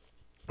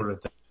of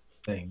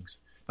things.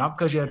 Not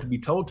because you have to be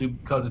told to,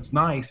 because it's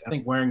nice. I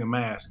think wearing a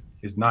mask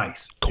is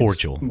nice.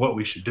 Cordial. It's what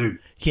we should do.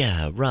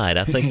 Yeah, right.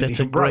 I think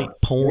that's a Right.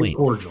 great point.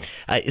 Very cordial.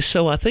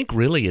 So I think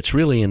it's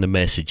really in the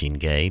messaging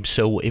game.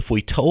 So if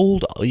we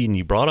told, and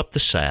you brought up the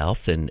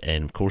South, and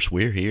of course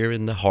we're here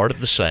in the heart of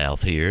the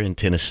South here in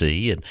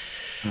Tennessee, and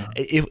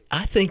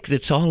I think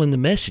that's all in the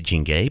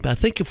messaging game. I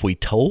think if we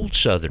told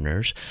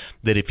Southerners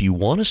that if you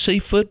want to see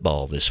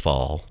football this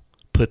fall,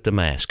 put the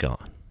mask on.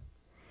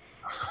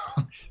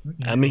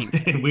 I mean,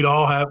 we'd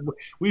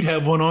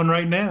have one on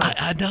right now.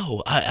 I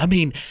know. I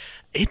mean,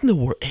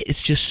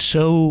 it's just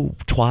so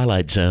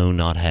Twilight Zone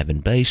not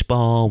having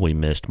baseball. We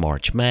missed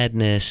March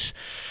Madness.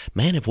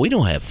 Man, if we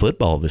don't have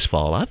football this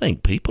fall, I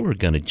think people are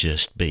going to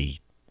just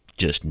be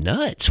just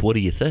nuts. What do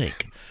you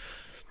think?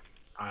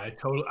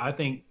 I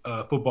think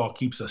football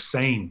keeps us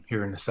sane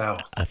here in the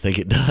South. I think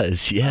it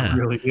does. Yeah, I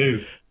really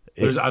do.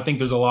 I think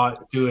there's a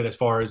lot to it as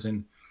far as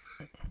in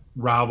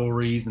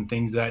rivalries and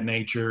things of that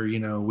nature.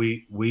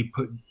 We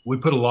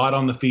put a lot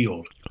on the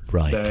field,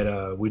 right?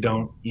 That we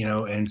don't,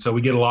 and so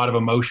we get a lot of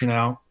emotion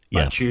out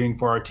by cheering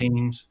for our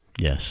teams.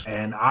 Yes.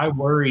 And I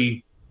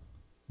worry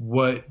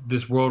what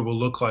this world will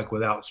look like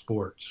without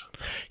sports.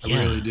 I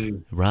really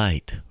do.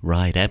 Right,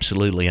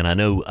 absolutely. And I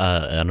don't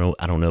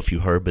know if you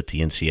heard, but the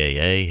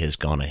NCAA has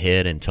gone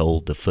ahead and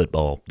told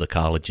the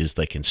colleges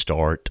they can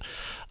start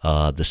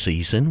the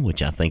season,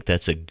 which I think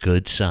that's a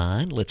good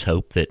sign. Let's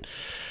hope that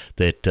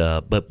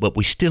but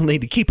we still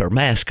need to keep our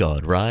mask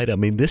on, right? I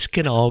mean, this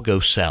can all go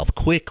south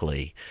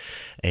quickly,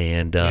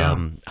 and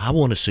I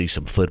want to see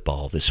some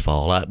football this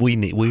fall.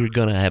 We're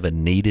going to have a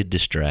needed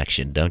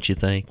distraction, don't you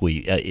think?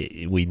 We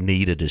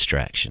need a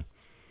distraction.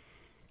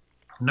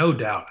 No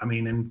doubt. I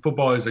mean, and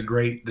football is a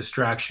great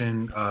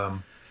distraction,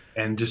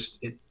 and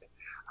just it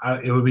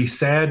would be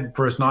sad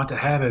for us not to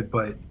have it.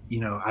 But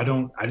I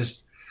don't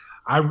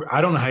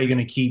know how you're going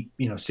to keep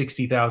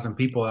 60,000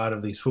 people out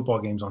of these football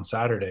games on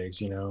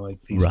Saturdays. Like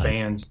these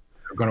fans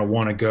are going to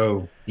want to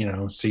go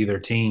see their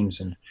teams,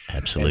 and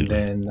absolutely.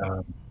 And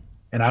then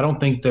and I don't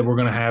think that we're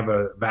going to have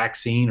a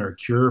vaccine or a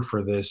cure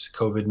for this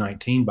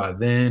COVID-19 by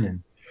then.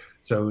 And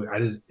so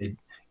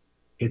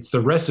it's the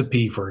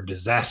recipe for a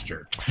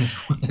disaster.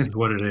 Is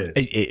what it is.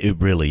 It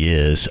really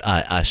is.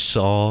 I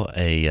saw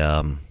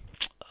a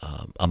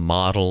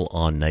model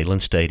on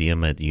Neyland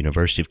Stadium at the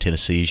University of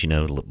Tennessee.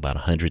 About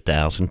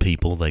 100,000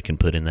 people they can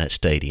put in that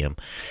stadium.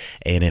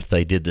 And if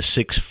they did the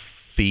 6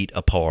 feet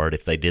apart,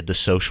 if they did the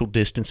social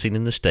distancing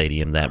in the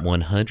stadium, that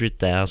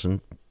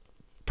 100,000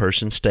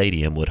 person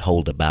stadium would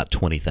hold about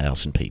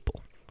 20,000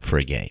 people for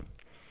a game.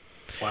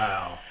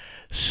 Wow.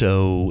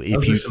 So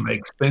if Those are some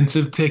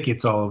expensive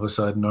tickets all of a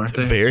sudden, aren't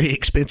they? Very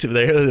expensive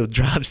there. It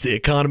drives the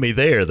economy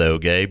there, though,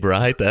 Gabe,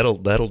 right? That'll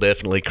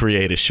definitely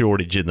create a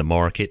shortage in the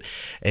market.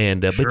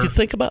 And Sure. But you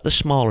think about the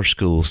smaller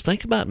schools.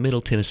 Think about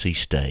Middle Tennessee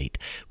State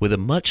with a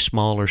much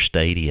smaller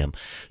stadium.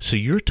 So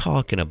you're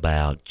talking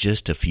about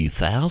just a few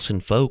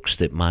thousand folks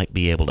that might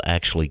be able to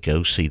actually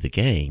go see the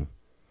game.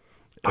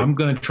 I'm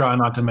going to try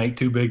not to make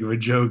too big of a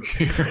joke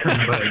here,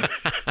 but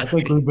I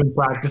think we've been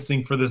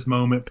practicing for this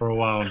moment for a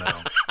while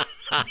now.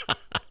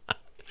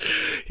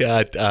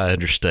 Yeah, I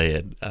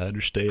understand.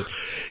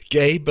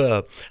 Gabe,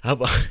 I,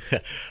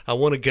 I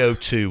want to go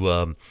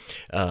to.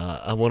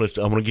 I want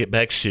to get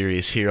back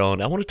serious here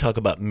on. I want to talk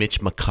about Mitch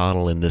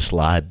McConnell and this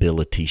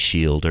liability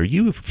shield. Are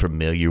you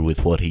familiar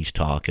with what he's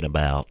talking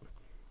about?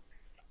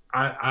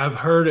 I've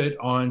heard it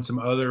on some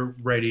other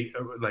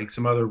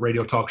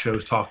radio talk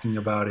shows talking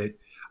about it.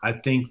 I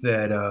think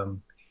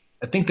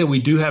that we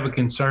do have a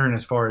concern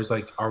as far as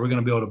like, are we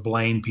going to be able to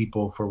blame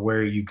people for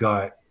where you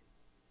got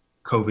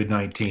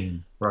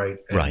COVID-19, right?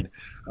 Right.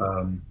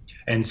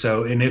 And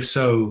so, and if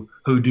so,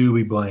 who do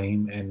we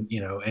blame? And,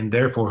 and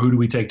therefore, who do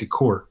we take to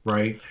court,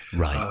 right?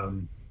 Right.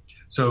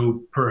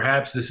 So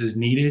perhaps this is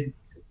needed.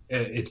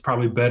 It's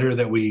probably better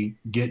that we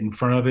get in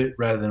front of it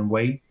rather than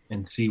wait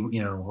and see,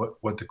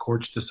 what the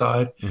courts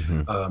decide.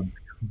 Mm-hmm.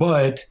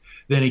 But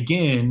then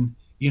again,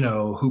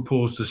 who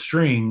pulls the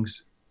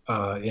strings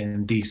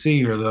in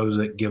D.C. are those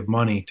that give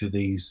money to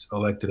these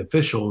elected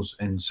officials.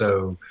 And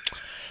so.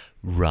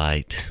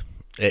 Right.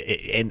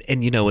 And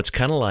it's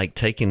kind of like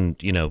taking,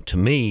 to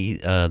me,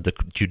 the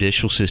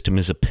judicial system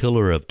is a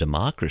pillar of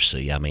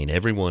democracy. I mean,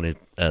 everyone,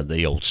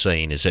 the old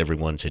saying is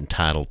everyone's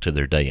entitled to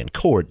their day in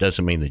court.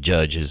 Doesn't mean the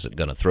judge isn't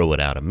going to throw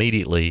it out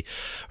immediately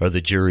or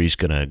the jury's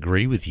going to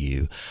agree with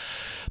you.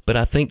 But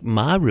I think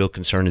my real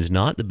concern is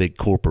not the big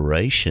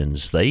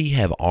corporations. They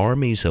have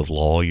armies of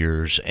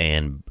lawyers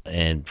and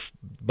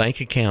bank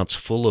accounts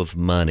full of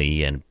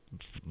money and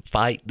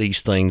fight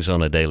these things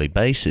on a daily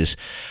basis.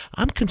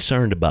 I'm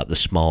concerned about the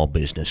small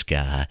business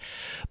guy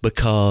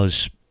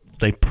because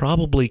they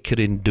probably could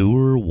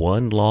endure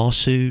one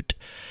lawsuit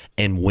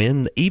and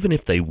win. Even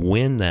if they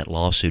win that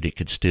lawsuit, it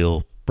could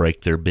still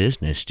break their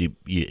business.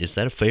 Is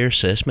that a fair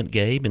assessment,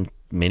 Gabe, in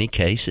many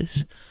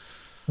cases?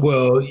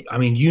 Well, I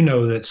mean,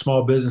 that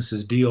small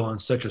businesses deal on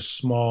such a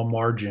small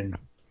margin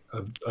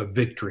of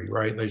victory,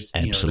 right? There's,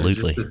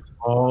 absolutely. There's just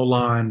a small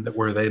line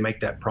where they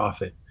make that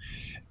profit.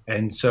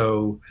 And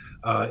so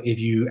if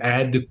you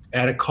add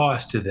a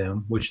cost to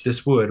them, which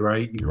this would,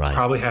 right? You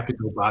probably have to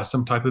go buy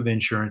some type of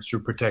insurance to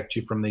protect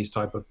you from these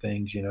type of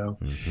things,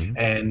 Mm-hmm.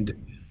 And,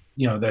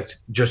 that's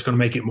just going to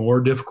make it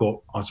more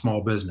difficult on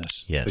small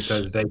business. Yes.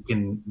 Because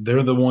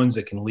they're the ones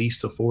that can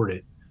least afford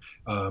it.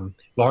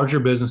 Larger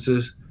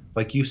businesses,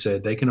 like you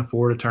said, they can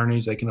afford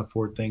attorneys, they can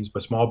afford things,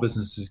 but small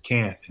businesses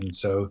can't. And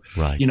so,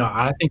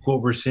 I think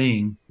what we're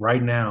seeing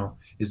right now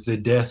is the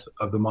death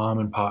of the mom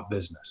and pop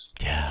business.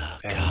 Yeah,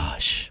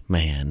 gosh,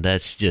 man,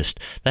 that's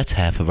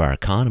half of our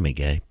economy,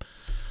 Gabe.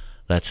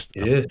 That's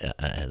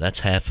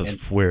half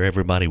of where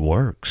everybody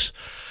works.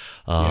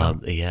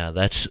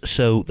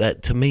 That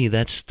to me,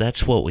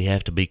 that's what we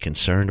have to be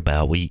concerned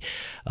about.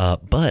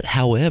 But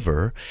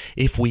however,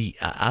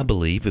 I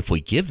believe if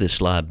we give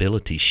this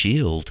liability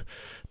shield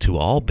to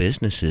all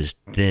businesses,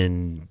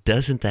 then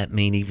doesn't that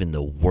mean even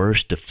the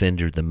worst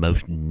offender, the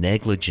most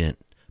negligent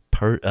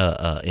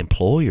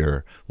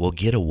employer will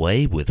get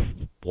away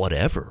with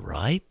whatever,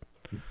 right?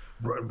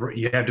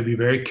 You have to be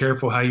very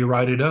careful how you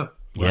write it up.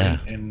 Right? Yeah,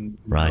 and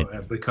right.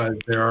 Because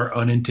there are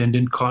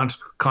unintended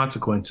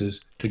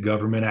consequences to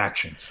government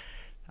actions.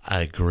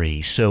 I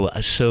agree. So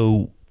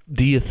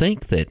do you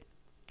think that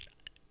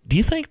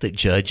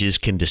judges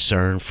can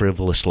discern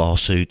frivolous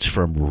lawsuits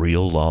from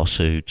real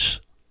lawsuits?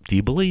 Do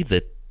you believe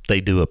that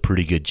they do a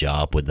pretty good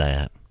job with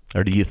that?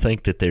 Or do you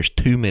think that there's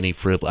too many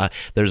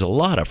there's a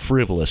lot of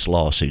frivolous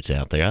lawsuits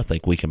out there. I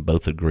think we can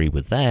both agree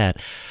with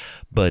that.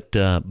 But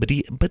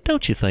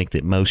don't you think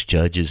that most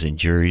judges and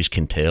juries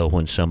can tell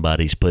when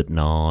somebody's putting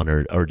on,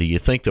 or do you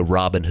think the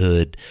Robin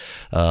Hood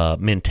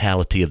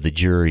mentality of the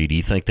jury, do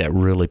you think that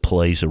really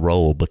plays a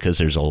role? Because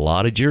there's a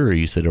lot of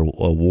juries that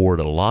award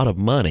a lot of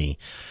money,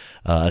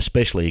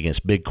 especially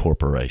against big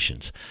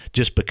corporations,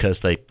 just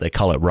because they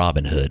call it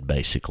Robin Hood.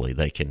 Basically,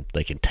 they can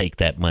take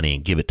that money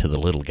and give it to the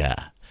little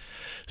guy.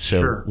 So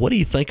Sure. What do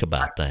you think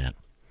about that?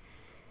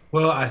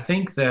 Well, I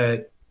think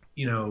that,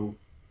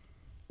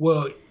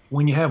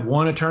 when you have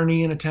one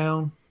attorney in a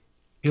town,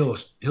 he'll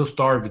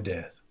starve to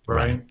death,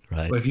 right?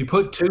 Right. But if you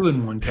put two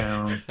in one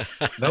town,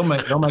 they'll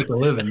make a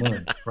living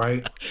then,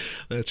 right?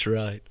 That's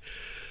right.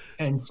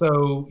 And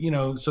so,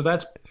 so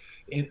that's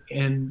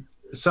in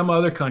some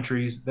other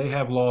countries, they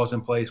have laws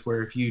in place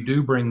where if you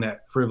do bring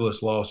that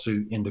frivolous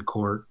lawsuit into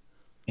court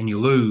and you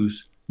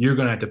lose, you're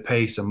going to have to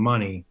pay some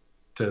money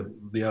to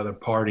the other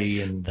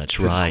party and that's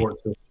to right. the court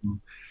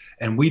system.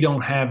 And we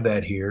don't have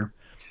that here.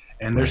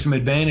 And there's some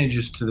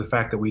advantages to the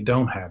fact that we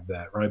don't have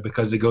that, right?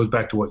 Because it goes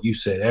back to what you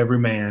said. Every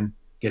man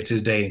gets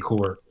his day in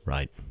court,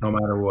 right? No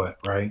matter what,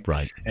 right?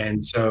 Right.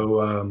 And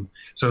so,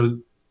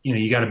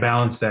 you got to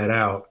balance that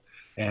out.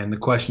 And the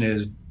question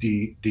is,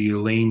 do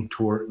you lean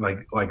toward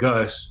like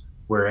us,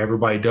 where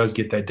everybody does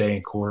get that day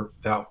in court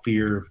without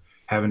fear of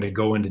having to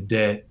go into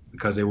debt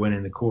because they went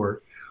into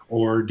court,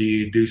 or do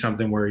you do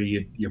something where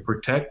you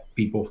protect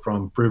people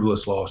from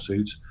frivolous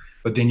lawsuits,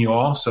 but then you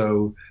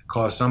also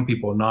cause some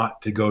people not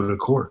to go to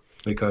court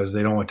because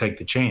they don't want to take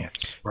the chance,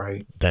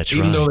 right? That's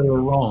Even right. though they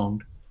were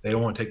wronged, they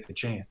don't want to take the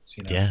chance.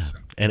 Yeah.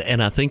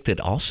 And I think that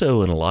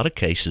also in a lot of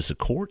cases, the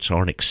courts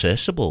aren't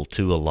accessible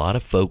to a lot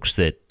of folks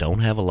that don't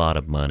have a lot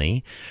of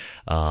money.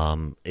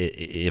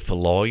 If a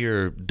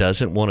lawyer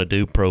doesn't want to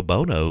do pro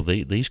bono,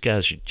 these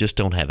guys just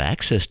don't have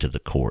access to the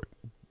court.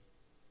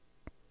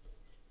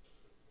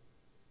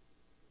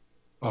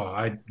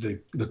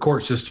 The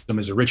court system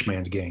is a rich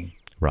man's game.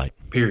 Right.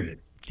 Period.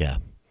 Yeah.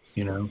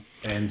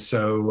 And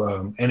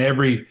so and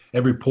every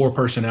poor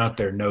person out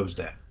there knows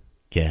that.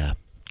 Yeah.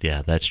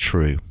 Yeah, that's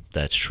true.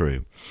 That's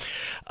true.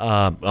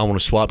 I want to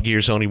swap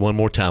gears on you one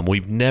more time.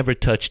 We've never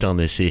touched on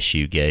this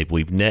issue, Gabe.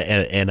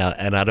 And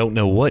I don't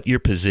know what your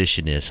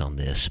position is on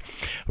this.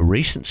 A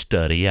recent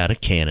study out of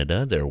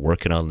Canada, they're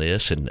working on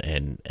this,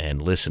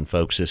 and listen,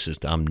 folks,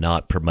 I'm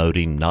not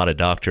a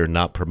doctor,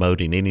 not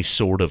promoting any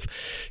sort of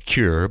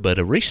cure, but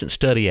a recent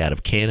study out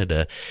of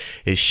Canada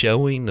is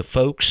showing the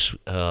folks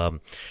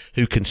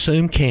who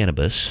consume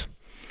cannabis,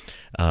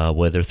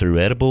 whether through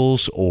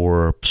edibles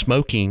or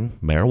smoking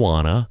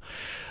marijuana,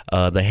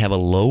 they have a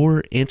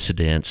lower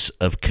incidence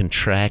of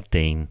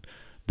contracting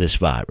this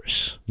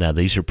virus. Now,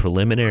 these are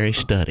preliminary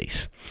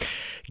studies.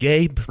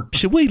 Gabe,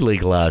 should we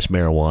legalize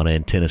marijuana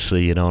in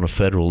Tennessee and on a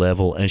federal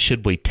level, and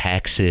should we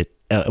tax it?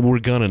 We're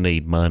going to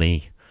need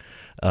money.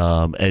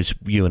 As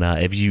you and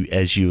I,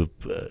 as you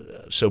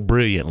so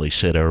brilliantly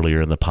said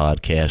earlier in the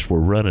podcast, we're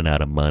running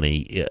out of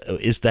money.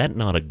 Is that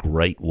not a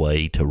great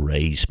way to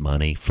raise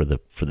money for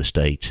the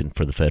states and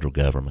for the federal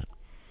government?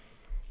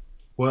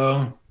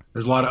 Well,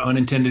 there's a lot of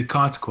unintended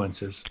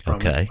consequences from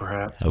it,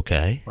 perhaps.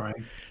 Okay. Right.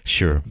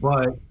 Sure.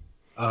 But,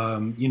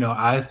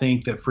 I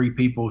think that free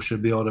people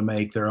should be able to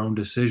make their own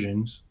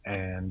decisions.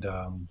 And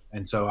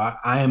so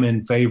I am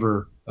in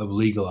favor of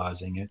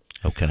legalizing it.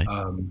 Okay.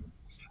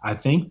 I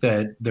think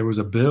that there was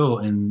a bill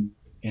in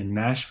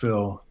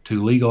Nashville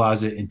to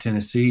legalize it in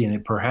Tennessee, and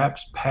it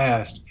perhaps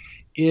passed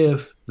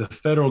if the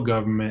federal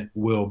government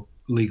will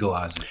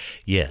legalize it.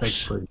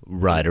 Yes,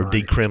 right, or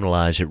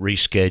decriminalize it,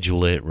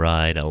 reschedule it,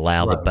 right,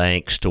 allow the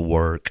banks to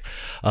work.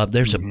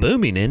 There's a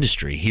booming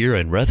industry here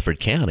in Rutherford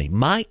County.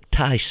 Mike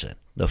Tyson,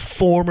 the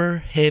former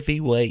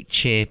heavyweight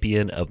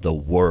champion of the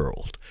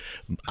world,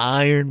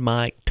 Iron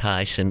Mike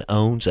Tyson,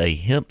 owns a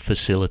hemp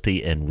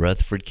facility in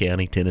Rutherford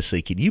County,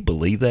 Tennessee. Can you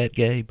believe that,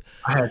 Gabe?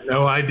 I had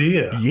no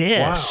idea.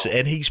 Yes, wow.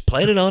 And he's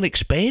planning on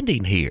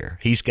expanding here.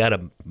 He's got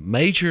a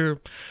major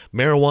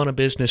marijuana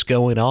business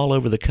going all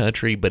over the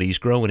country, but he's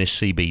growing his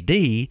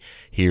CBD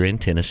here in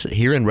Tennessee,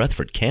 here in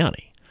Rutherford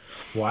County.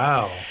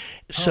 Wow.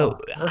 So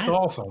that's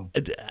awesome.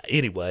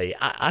 Anyway,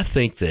 I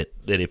think that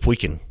if we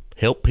can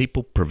help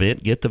people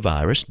get the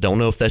virus, don't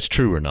know if that's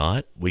true or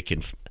not, we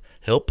can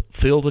help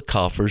fill the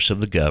coffers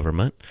of the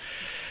government.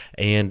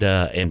 And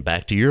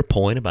back to your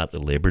point about the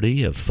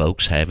liberty of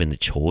folks having the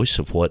choice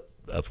of what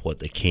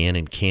they can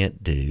and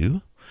can't do.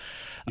 You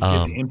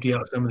could empty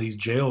out some of these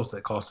jails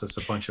that cost us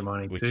a bunch of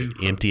money, too.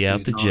 Empty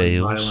out the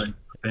jails. Violent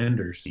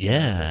offenders.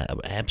 Yeah,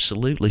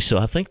 absolutely. So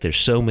I think there's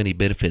so many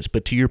benefits.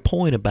 But to your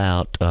point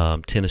about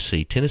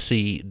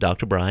Tennessee,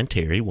 Dr. Brian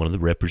Terry, one of the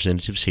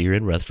representatives here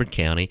in Rutherford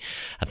County,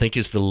 I think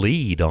is the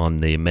lead on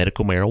the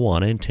medical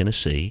marijuana in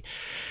Tennessee.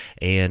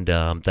 And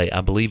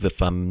I believe,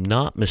 if I'm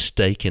not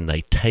mistaken,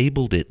 they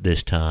tabled it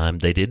this time.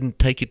 They didn't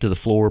take it to the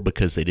floor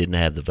because they didn't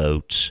have the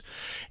votes.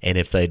 And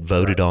if they'd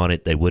voted on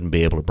it, they wouldn't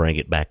be able to bring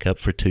it back up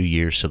for 2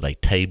 years. So they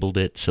tabled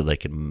it so they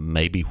can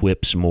maybe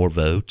whip some more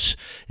votes,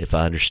 if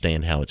I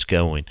understand how it's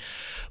going.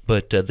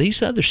 But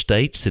these other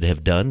states that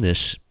have done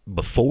this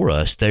before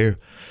us, they're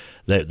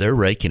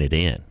raking it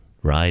in.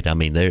 Right.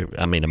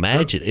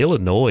 Imagine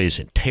Illinois is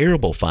in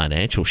terrible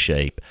financial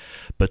shape,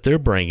 but they're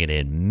bringing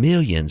in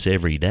millions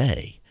every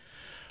day.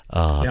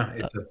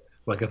 It's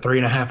like a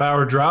 3.5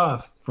 hour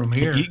drive from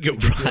here.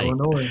 Right.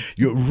 Illinois.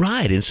 You're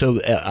right. And so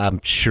I'm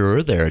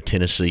sure there are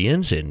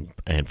Tennesseans and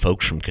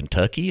folks from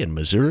Kentucky and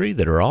Missouri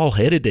that are all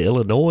headed to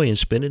Illinois and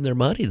spending their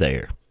money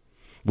there.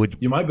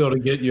 You might be able to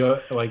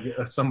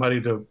get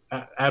somebody to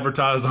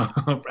advertise out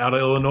of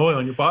Illinois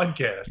on your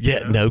podcast.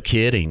 Yeah, no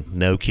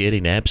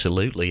kidding.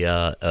 Absolutely.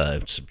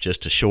 It's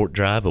just a short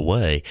drive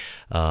away.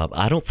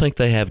 I don't think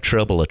they have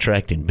trouble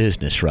attracting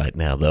business right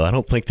now, though. I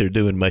don't think they're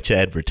doing much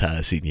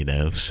advertising,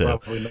 So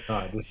probably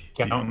not. Just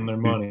counting their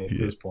money at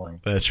this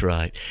point. That's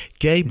right.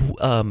 Gabe,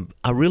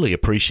 I really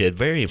appreciate it.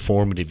 Very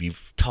informative.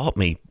 You've taught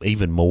me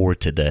even more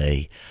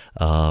today,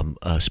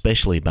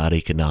 especially about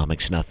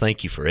economics, and I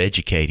thank you for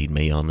educating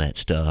me on that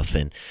stuff.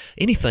 And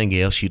anything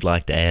else you'd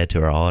like to add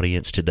to our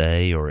audience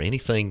today, or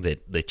anything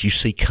that you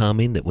see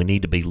coming that we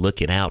need to be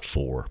looking out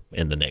for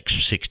in the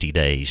next 60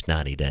 days,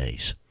 90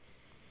 days?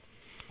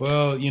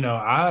 Well,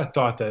 I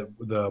thought that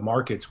the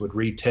markets would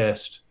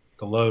retest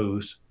the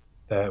lows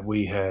that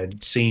we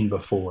had seen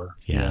before.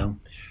 Yeah.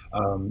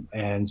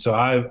 And so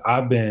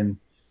I've been,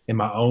 in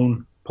my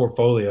own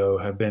portfolio,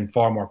 have been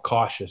far more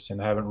cautious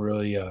and haven't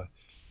really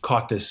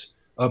caught this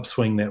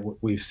upswing that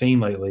we've seen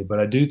lately.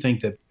 But I do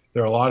think that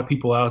there are a lot of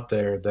people out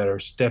there that are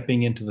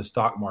stepping into the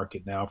stock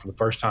market now for the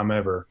first time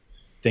ever,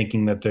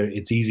 thinking that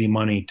it's easy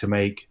money to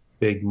make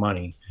big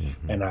money.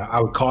 Mm-hmm. And I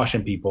would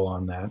caution people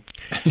on that.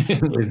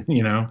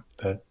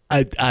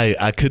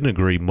 I couldn't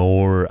agree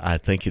more. I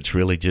think it's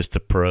really just the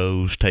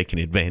pros taking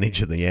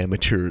advantage of the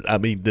amateur. I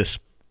mean, this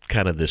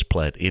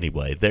plat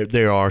anyway.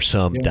 There are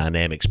some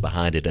dynamics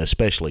behind it,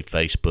 especially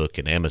Facebook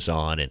and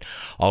Amazon and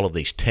all of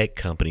these tech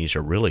companies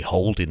are really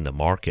holding the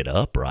market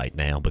up right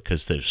now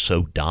because they're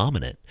so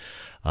dominant.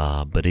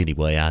 But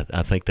anyway,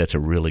 I think that's a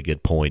really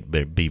good point.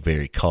 But be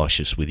very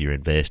cautious with your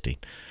investing.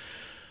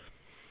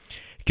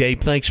 Gabe,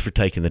 thanks for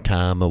taking the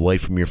time away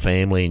from your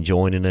family and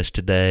joining us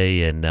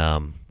today. And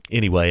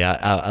anyway,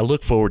 I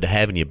look forward to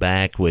having you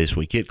back as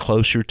we get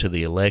closer to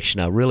the election.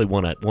 I really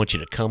want you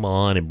to come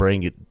on and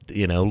bring it,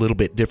 a little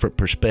bit different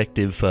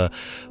perspective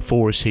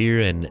for us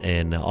here.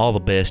 And all the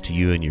best to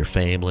you and your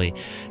family.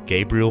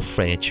 Gabriel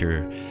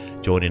Fancher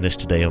joining us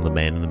today on The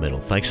Man in the Middle.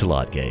 Thanks a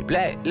lot, Gabe.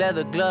 Black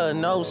leather glove,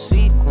 no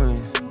sequin.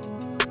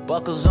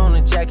 Buckles on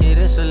the jacket,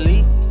 it's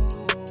elite.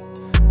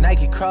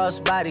 Nike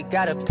crossbody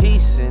got a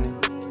piece in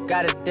it.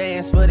 Gotta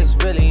dance, but it's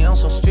really on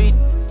some street.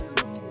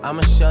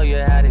 I'ma show you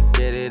how to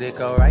get it. It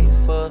go right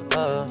foot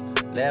up,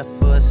 left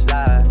foot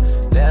slide,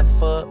 left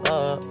foot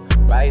up,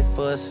 right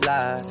foot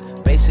slide.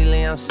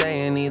 Basically, I'm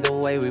saying either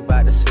way, we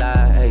bout to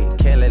slide. Hey,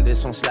 can't let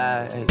this one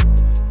slide. Hey,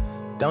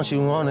 don't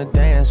you wanna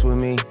dance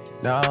with me?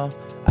 No,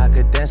 I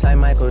could dance like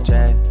Michael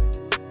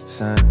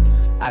Jackson.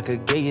 I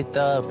could get you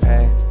the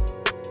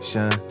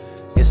passion.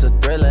 It's a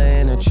thriller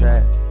in the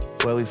track.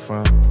 Where we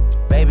from?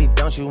 Baby,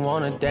 don't you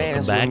wanna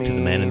dance Welcome back with to me?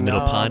 the Man in the Middle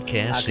No,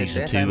 podcast, I could Season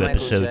dance 2, like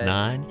Episode Michael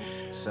 9.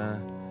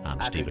 Jackson. I'm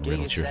I Stephen could give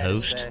Reynolds, you your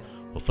host.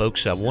 satisfaction. Well,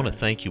 folks, I want to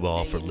thank you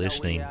all for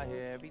listening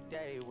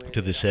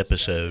to this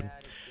episode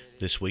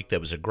this week. That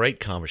was a great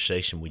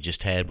conversation we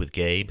just had with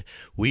Gabe.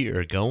 We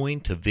are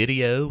going to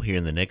video here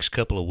in the next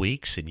couple of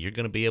weeks, and you're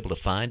going to be able to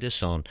find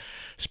us on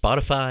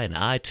Spotify and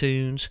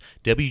iTunes,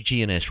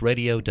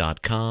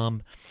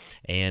 WGNSradio.com,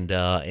 and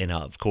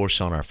of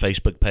course on our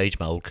Facebook page,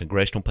 my old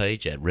congressional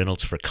page at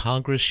Reynolds for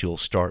Congress. You'll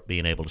start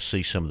being able to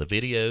see some of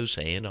the videos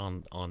and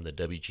on the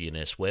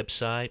WGNS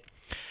website.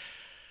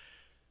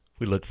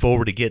 We look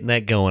forward to getting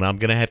that going. I'm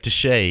going to have to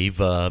shave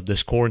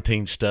this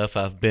quarantine stuff.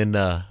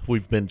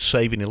 We've been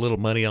saving a little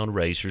money on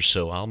razors,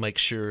 so I'll make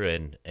sure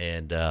and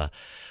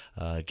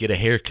get a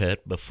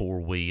haircut before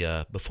we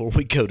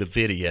go to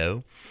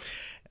video.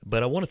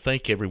 But I want to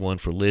thank everyone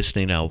for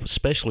listening. I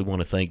especially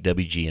want to thank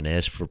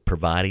WGNS for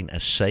providing a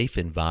safe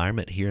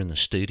environment here in the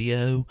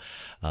studio.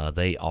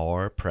 They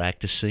are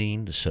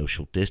practicing the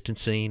social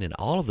distancing and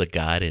all of the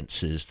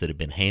guidances that have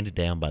been handed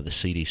down by the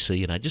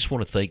CDC. And I just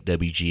want to thank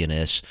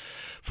WGNS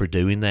for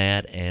doing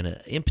that.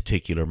 And in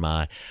particular,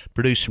 my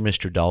producer,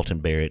 Mr. Dalton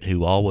Barrett,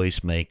 who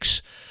always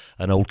makes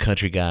an old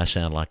country guy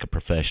sound like a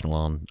professional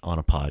on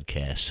a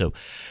podcast. So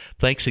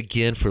thanks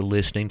again for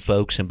listening,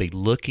 folks, and be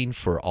looking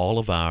for all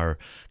of our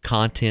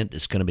content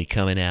that's going to be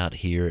coming out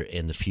here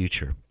in the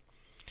future.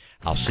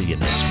 I'll see you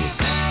next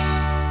week.